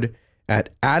SWORD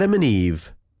at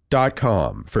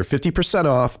adamandeve.com for 50%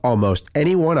 off almost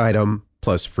any one item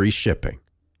plus free shipping.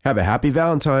 Have a happy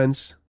Valentine's.